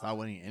 It's not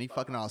winning any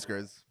fucking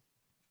Oscars.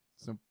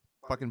 It's no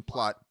fucking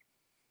plot.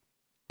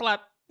 Blap.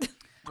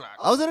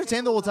 I was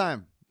entertained the whole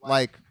time.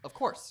 Like, Of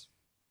course.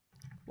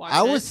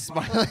 I was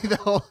smiling the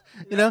whole,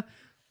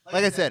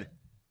 like I said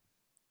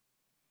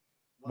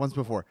once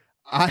before.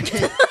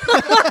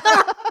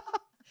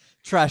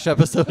 Trash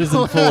episode is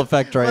in full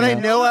effect right when now. I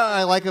know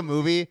I like a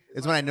movie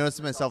is when I notice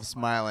myself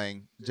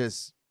smiling.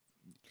 Just,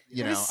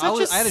 It's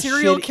I such had a a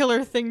shitty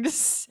killer thing to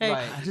say.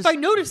 Right. If I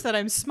notice that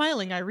I'm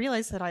smiling, I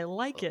realize that I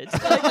like it.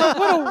 Like,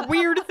 what a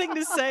weird thing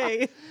to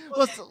say.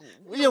 Well,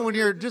 when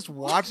you're just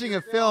watching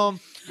a film,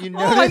 you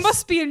notice Oh, I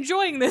must be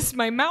enjoying this.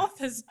 My mouth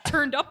has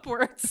turned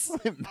upwards.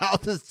 my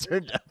mouth is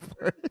turned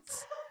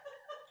upwards.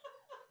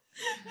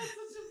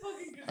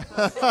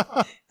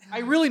 I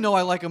really know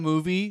I like a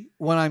movie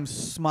when I'm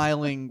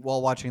smiling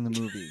while watching the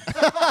movie.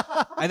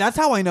 And that's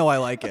how I know I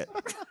like it.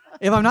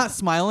 If I'm not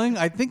smiling,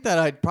 I think that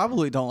I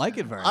probably don't like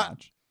it very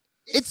much.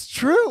 It's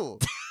true.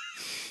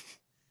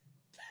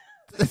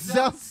 It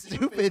sounds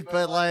stupid,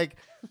 but like,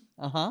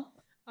 Uh-huh.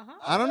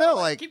 I don't know.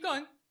 Like, Keep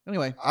going.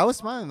 Anyway. I was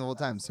smiling the whole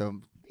time,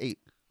 so 8.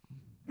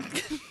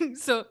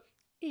 So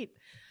 8.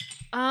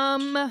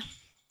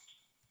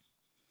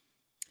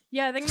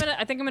 Yeah, I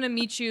think I'm gonna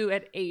meet you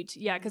at 8.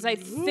 Yeah, because I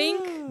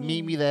think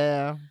Meet me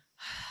there.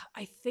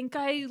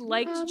 I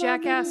liked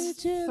Jackass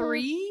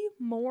 3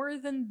 more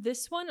than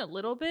this one a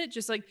little bit.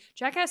 Just like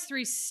Jackass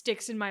 3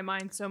 sticks in my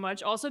mind so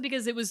much. Also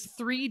because it was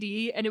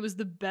 3D and it was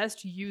the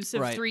best use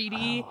of Right.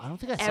 3D. Oh, I don't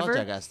think I ever. saw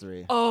Jackass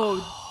 3.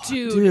 Oh,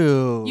 dude.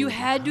 Dude. You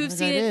had to I have don't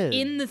seen think I it did.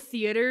 in the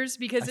theaters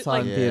because I it saw it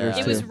like in theaters,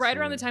 it was too. right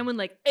around the time when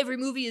like every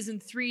movie is in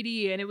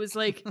 3D and it was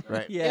like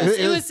Right. Yeah.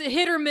 it was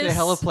hit or miss. They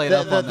hella played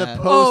up on The that.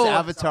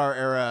 post-Avatar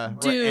era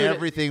Dude. where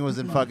everything was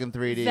in fucking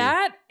 3D.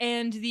 That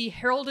and the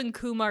Harold and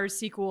Kumar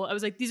sequel. I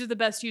was like, these are the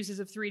best uses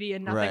of 3D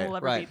and nothing Right. will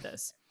ever Right. beat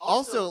this.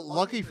 Also,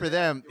 lucky for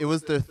them, it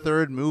was their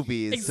third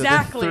movie.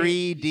 Exactly. So the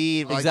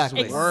 3D like,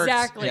 Exactly. just works.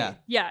 Exactly. Yeah.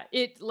 Yeah.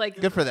 It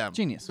like Good for them.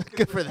 Genius.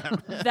 Good for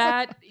them.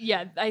 that.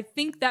 Yeah. I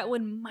think that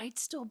one might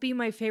still be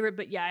my favorite,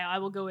 but yeah, I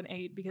will go an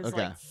 8 because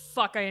Okay. like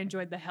fuck, I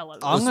enjoyed the hell out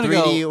of it. I'm was gonna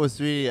 3D go- was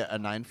 3D a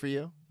 9 for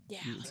you? Yeah.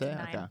 You'd like say? a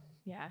 9. Okay.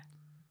 Yeah.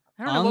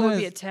 I don't know I'm what would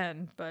gonna- be a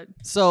 10, but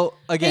So,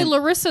 hey, again.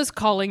 Larissa's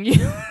calling you.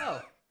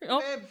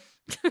 Oh.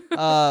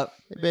 Hey,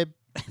 babe.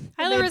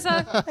 Hi,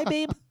 Larissa. Hi,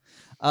 babe.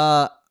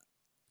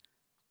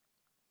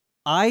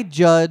 I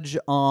judge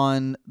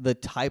on the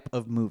type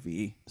of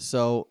movie.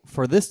 So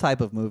for this type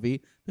of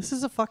movie, this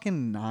is a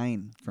fucking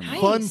 9 for me.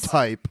 Nice. Fun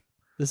type.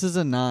 This is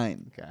a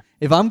 9. Okay.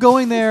 If I'm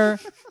going there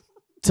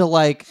to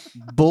like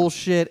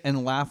bullshit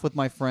and laugh with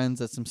my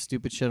friends at some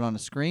stupid shit on a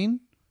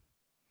screen,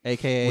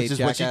 aka Which is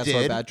what you Jackass or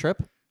did. Bad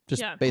Trip,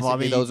 just Yeah. basically Well, I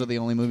mean, those are the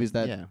only movies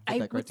that yeah. fit I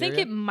that would think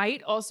criteria. it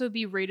might also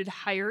be rated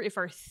higher if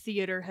our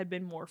theater had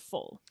been more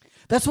full.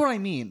 That's what I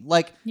mean.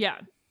 Like Yeah.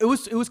 it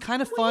was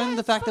kind of fun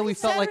the fact that we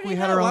felt like we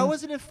had our Why own.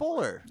 wasn't it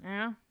fuller?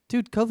 Yeah.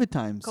 Dude, COVID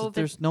times. COVID.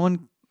 There's no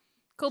one.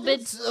 Cool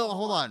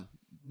Hold on.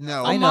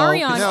 No. I know,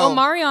 Omarion. No.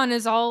 Omarion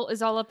is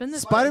all up in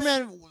this.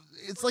 Spider-Man,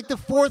 it's like the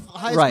 4th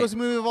highest Right. grossing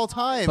movie of all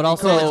time. But in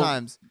also- COVID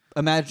times.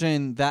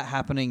 Imagine that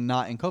happening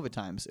not in COVID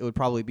times. It would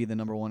probably be the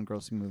number 1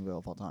 grossing movie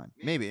of all time.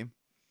 Maybe.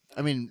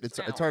 I mean, it's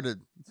hard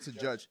to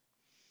judge.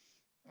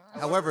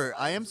 However,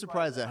 I am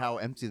surprised at how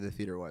empty the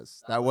theater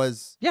was. That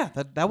was Yeah,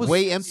 that was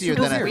way emptier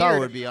super than I weird. thought it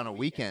would be on a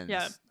weekend.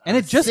 Yeah. And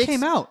it just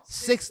came out.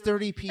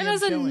 6:30 p.m. And it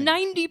has a showing.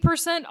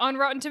 90% on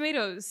Rotten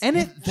Tomatoes. And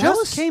it That just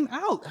was- came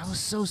out. That was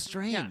so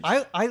strange. Yeah.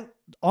 I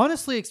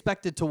honestly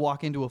expected to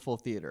walk into a full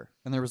theater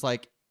and there was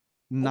like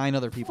 9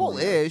 other people. in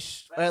there.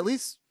 Full-ish, or at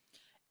least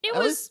it at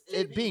was least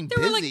it being there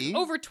were busy.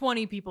 like over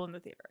 20 people in the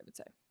theater, I would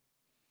say.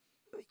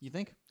 You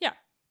think? Yeah.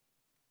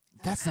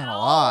 That's not a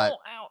lot.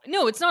 Ow.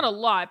 No, it's not a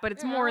lot, but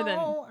it's more than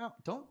Ow.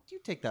 Don't you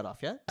take that off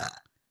yet?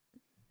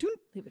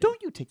 Leave it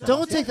Don't you take that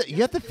Don't off take that. You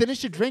have to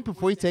finish your drink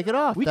before you take it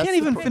off. We That's can't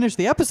the even pr- finish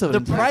the episode. The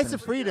until I price finish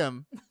of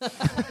freedom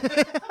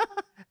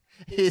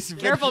is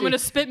Careful, I'm very- gonna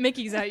spit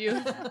Mickeys at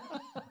you.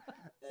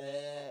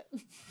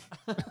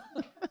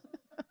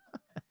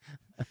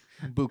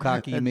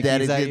 Bukkake And Mickey's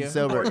Daddy's at getting you.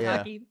 sober. Yeah,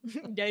 Hockey.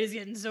 Daddy's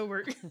getting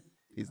sober.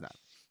 he's not.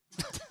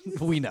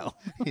 We know.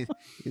 He's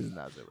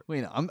not sober.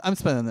 We know. I'm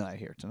spending the night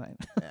here tonight.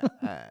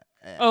 Yeah,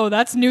 Oh,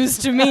 that's news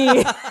to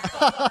me.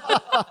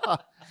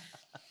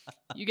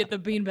 You get the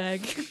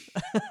beanbag.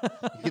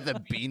 You get the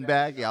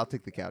beanbag? Yeah, I'll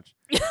take the couch.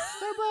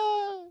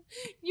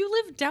 You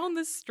live down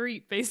the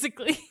street,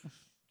 basically.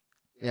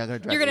 Yeah, I'm gonna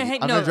drive. You're gonna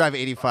I'm gonna drive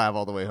 85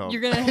 all the way home.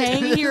 You're gonna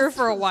hang here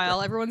for a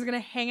while. Everyone's gonna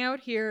hang out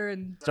here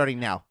and. Starting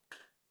now.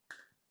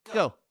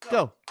 Go,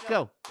 go,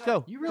 go,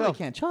 go. You really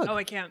can't chug. Oh,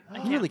 I can't.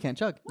 You really can't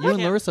chug. What? You and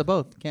I can't. Larissa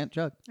both can't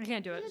chug. I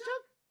can't do it.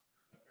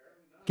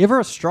 Give her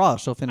a straw.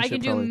 She'll finish I can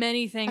it do probably.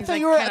 many things. I thought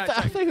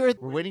you were.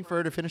 We're waiting for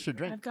her to finish her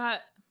drink. I've got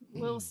a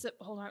little sip.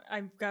 Hold on.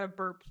 I've got a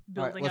burp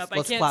building let's- up.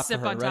 let's I can't clap for sip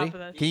her. on Ready? top of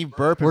that. Can you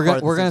burp? And We're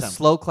fart gonna at the same time?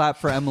 slow clap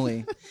for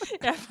Emily.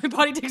 Yeah, my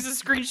body takes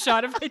a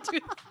screenshot if I do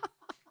that.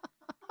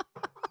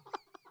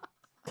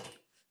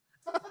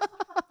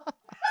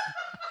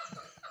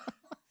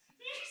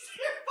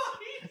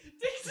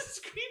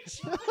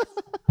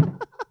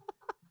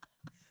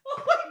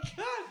 Oh my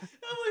god,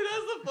 Emily,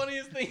 that's the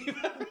funniest thing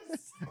you've ever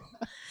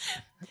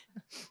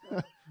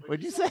said.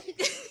 What'd you say?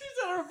 She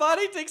said her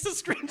body takes a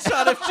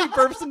screenshot if she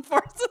burps and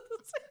farts at the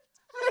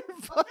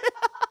same time.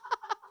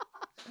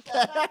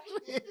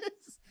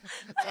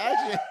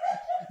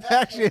 That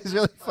actually is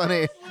really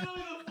funny. That's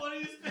literally the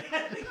funniest thing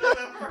I think I've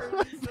ever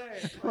heard you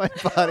say. My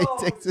body Oh,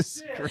 takes a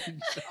shit.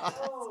 screenshot.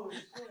 Oh,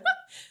 shit.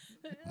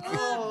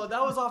 Oh,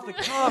 that was off the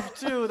cuff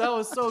too. That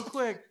was so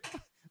quick.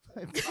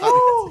 My body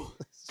Woo!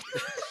 takes a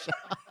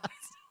screenshot.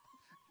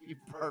 You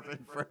burp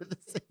and fart at the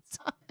same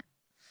time.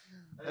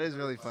 That is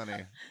really funny.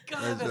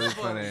 God, That is really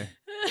funny.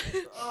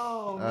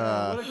 Oh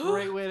man, what a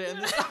great way to end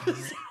this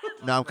episode.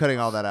 No, I'm cutting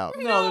all that out.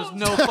 No, there's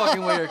no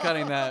fucking way you're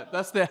cutting that.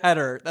 That's the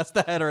header. That's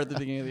the header at the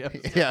beginning of the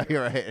episode. Yeah,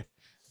 you're right.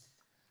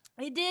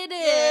 I did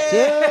it.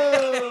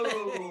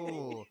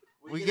 Two.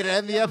 We can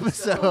end the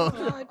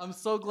episode. I'm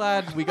so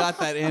glad we got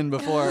that in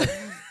before.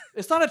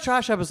 It's not a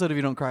trash episode if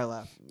you don't cry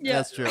laugh. Yeah.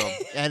 That's true.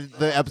 And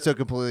the episode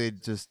completely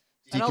just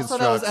And also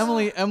that was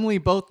deconstructs. Emily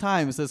both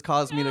times has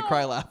caused me to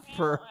cry laugh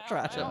for a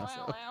trash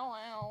episode.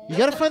 You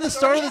gotta find the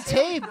start of the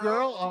tape,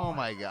 girl. Oh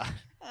my god.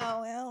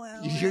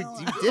 You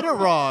did it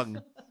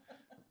wrong.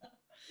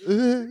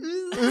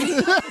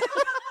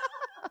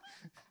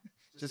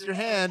 Just your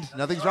hand.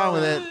 Nothing's wrong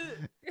with it.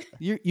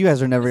 You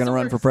guys are never gonna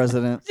run for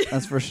president.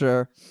 That's for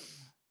sure.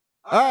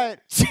 All right.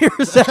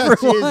 Cheers, everyone.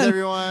 Cheers,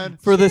 everyone.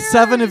 For the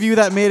 7 of you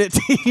that made it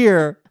to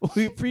here,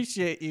 we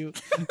appreciate you.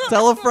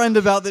 Tell a friend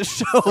about this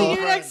show. See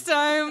you next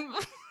time.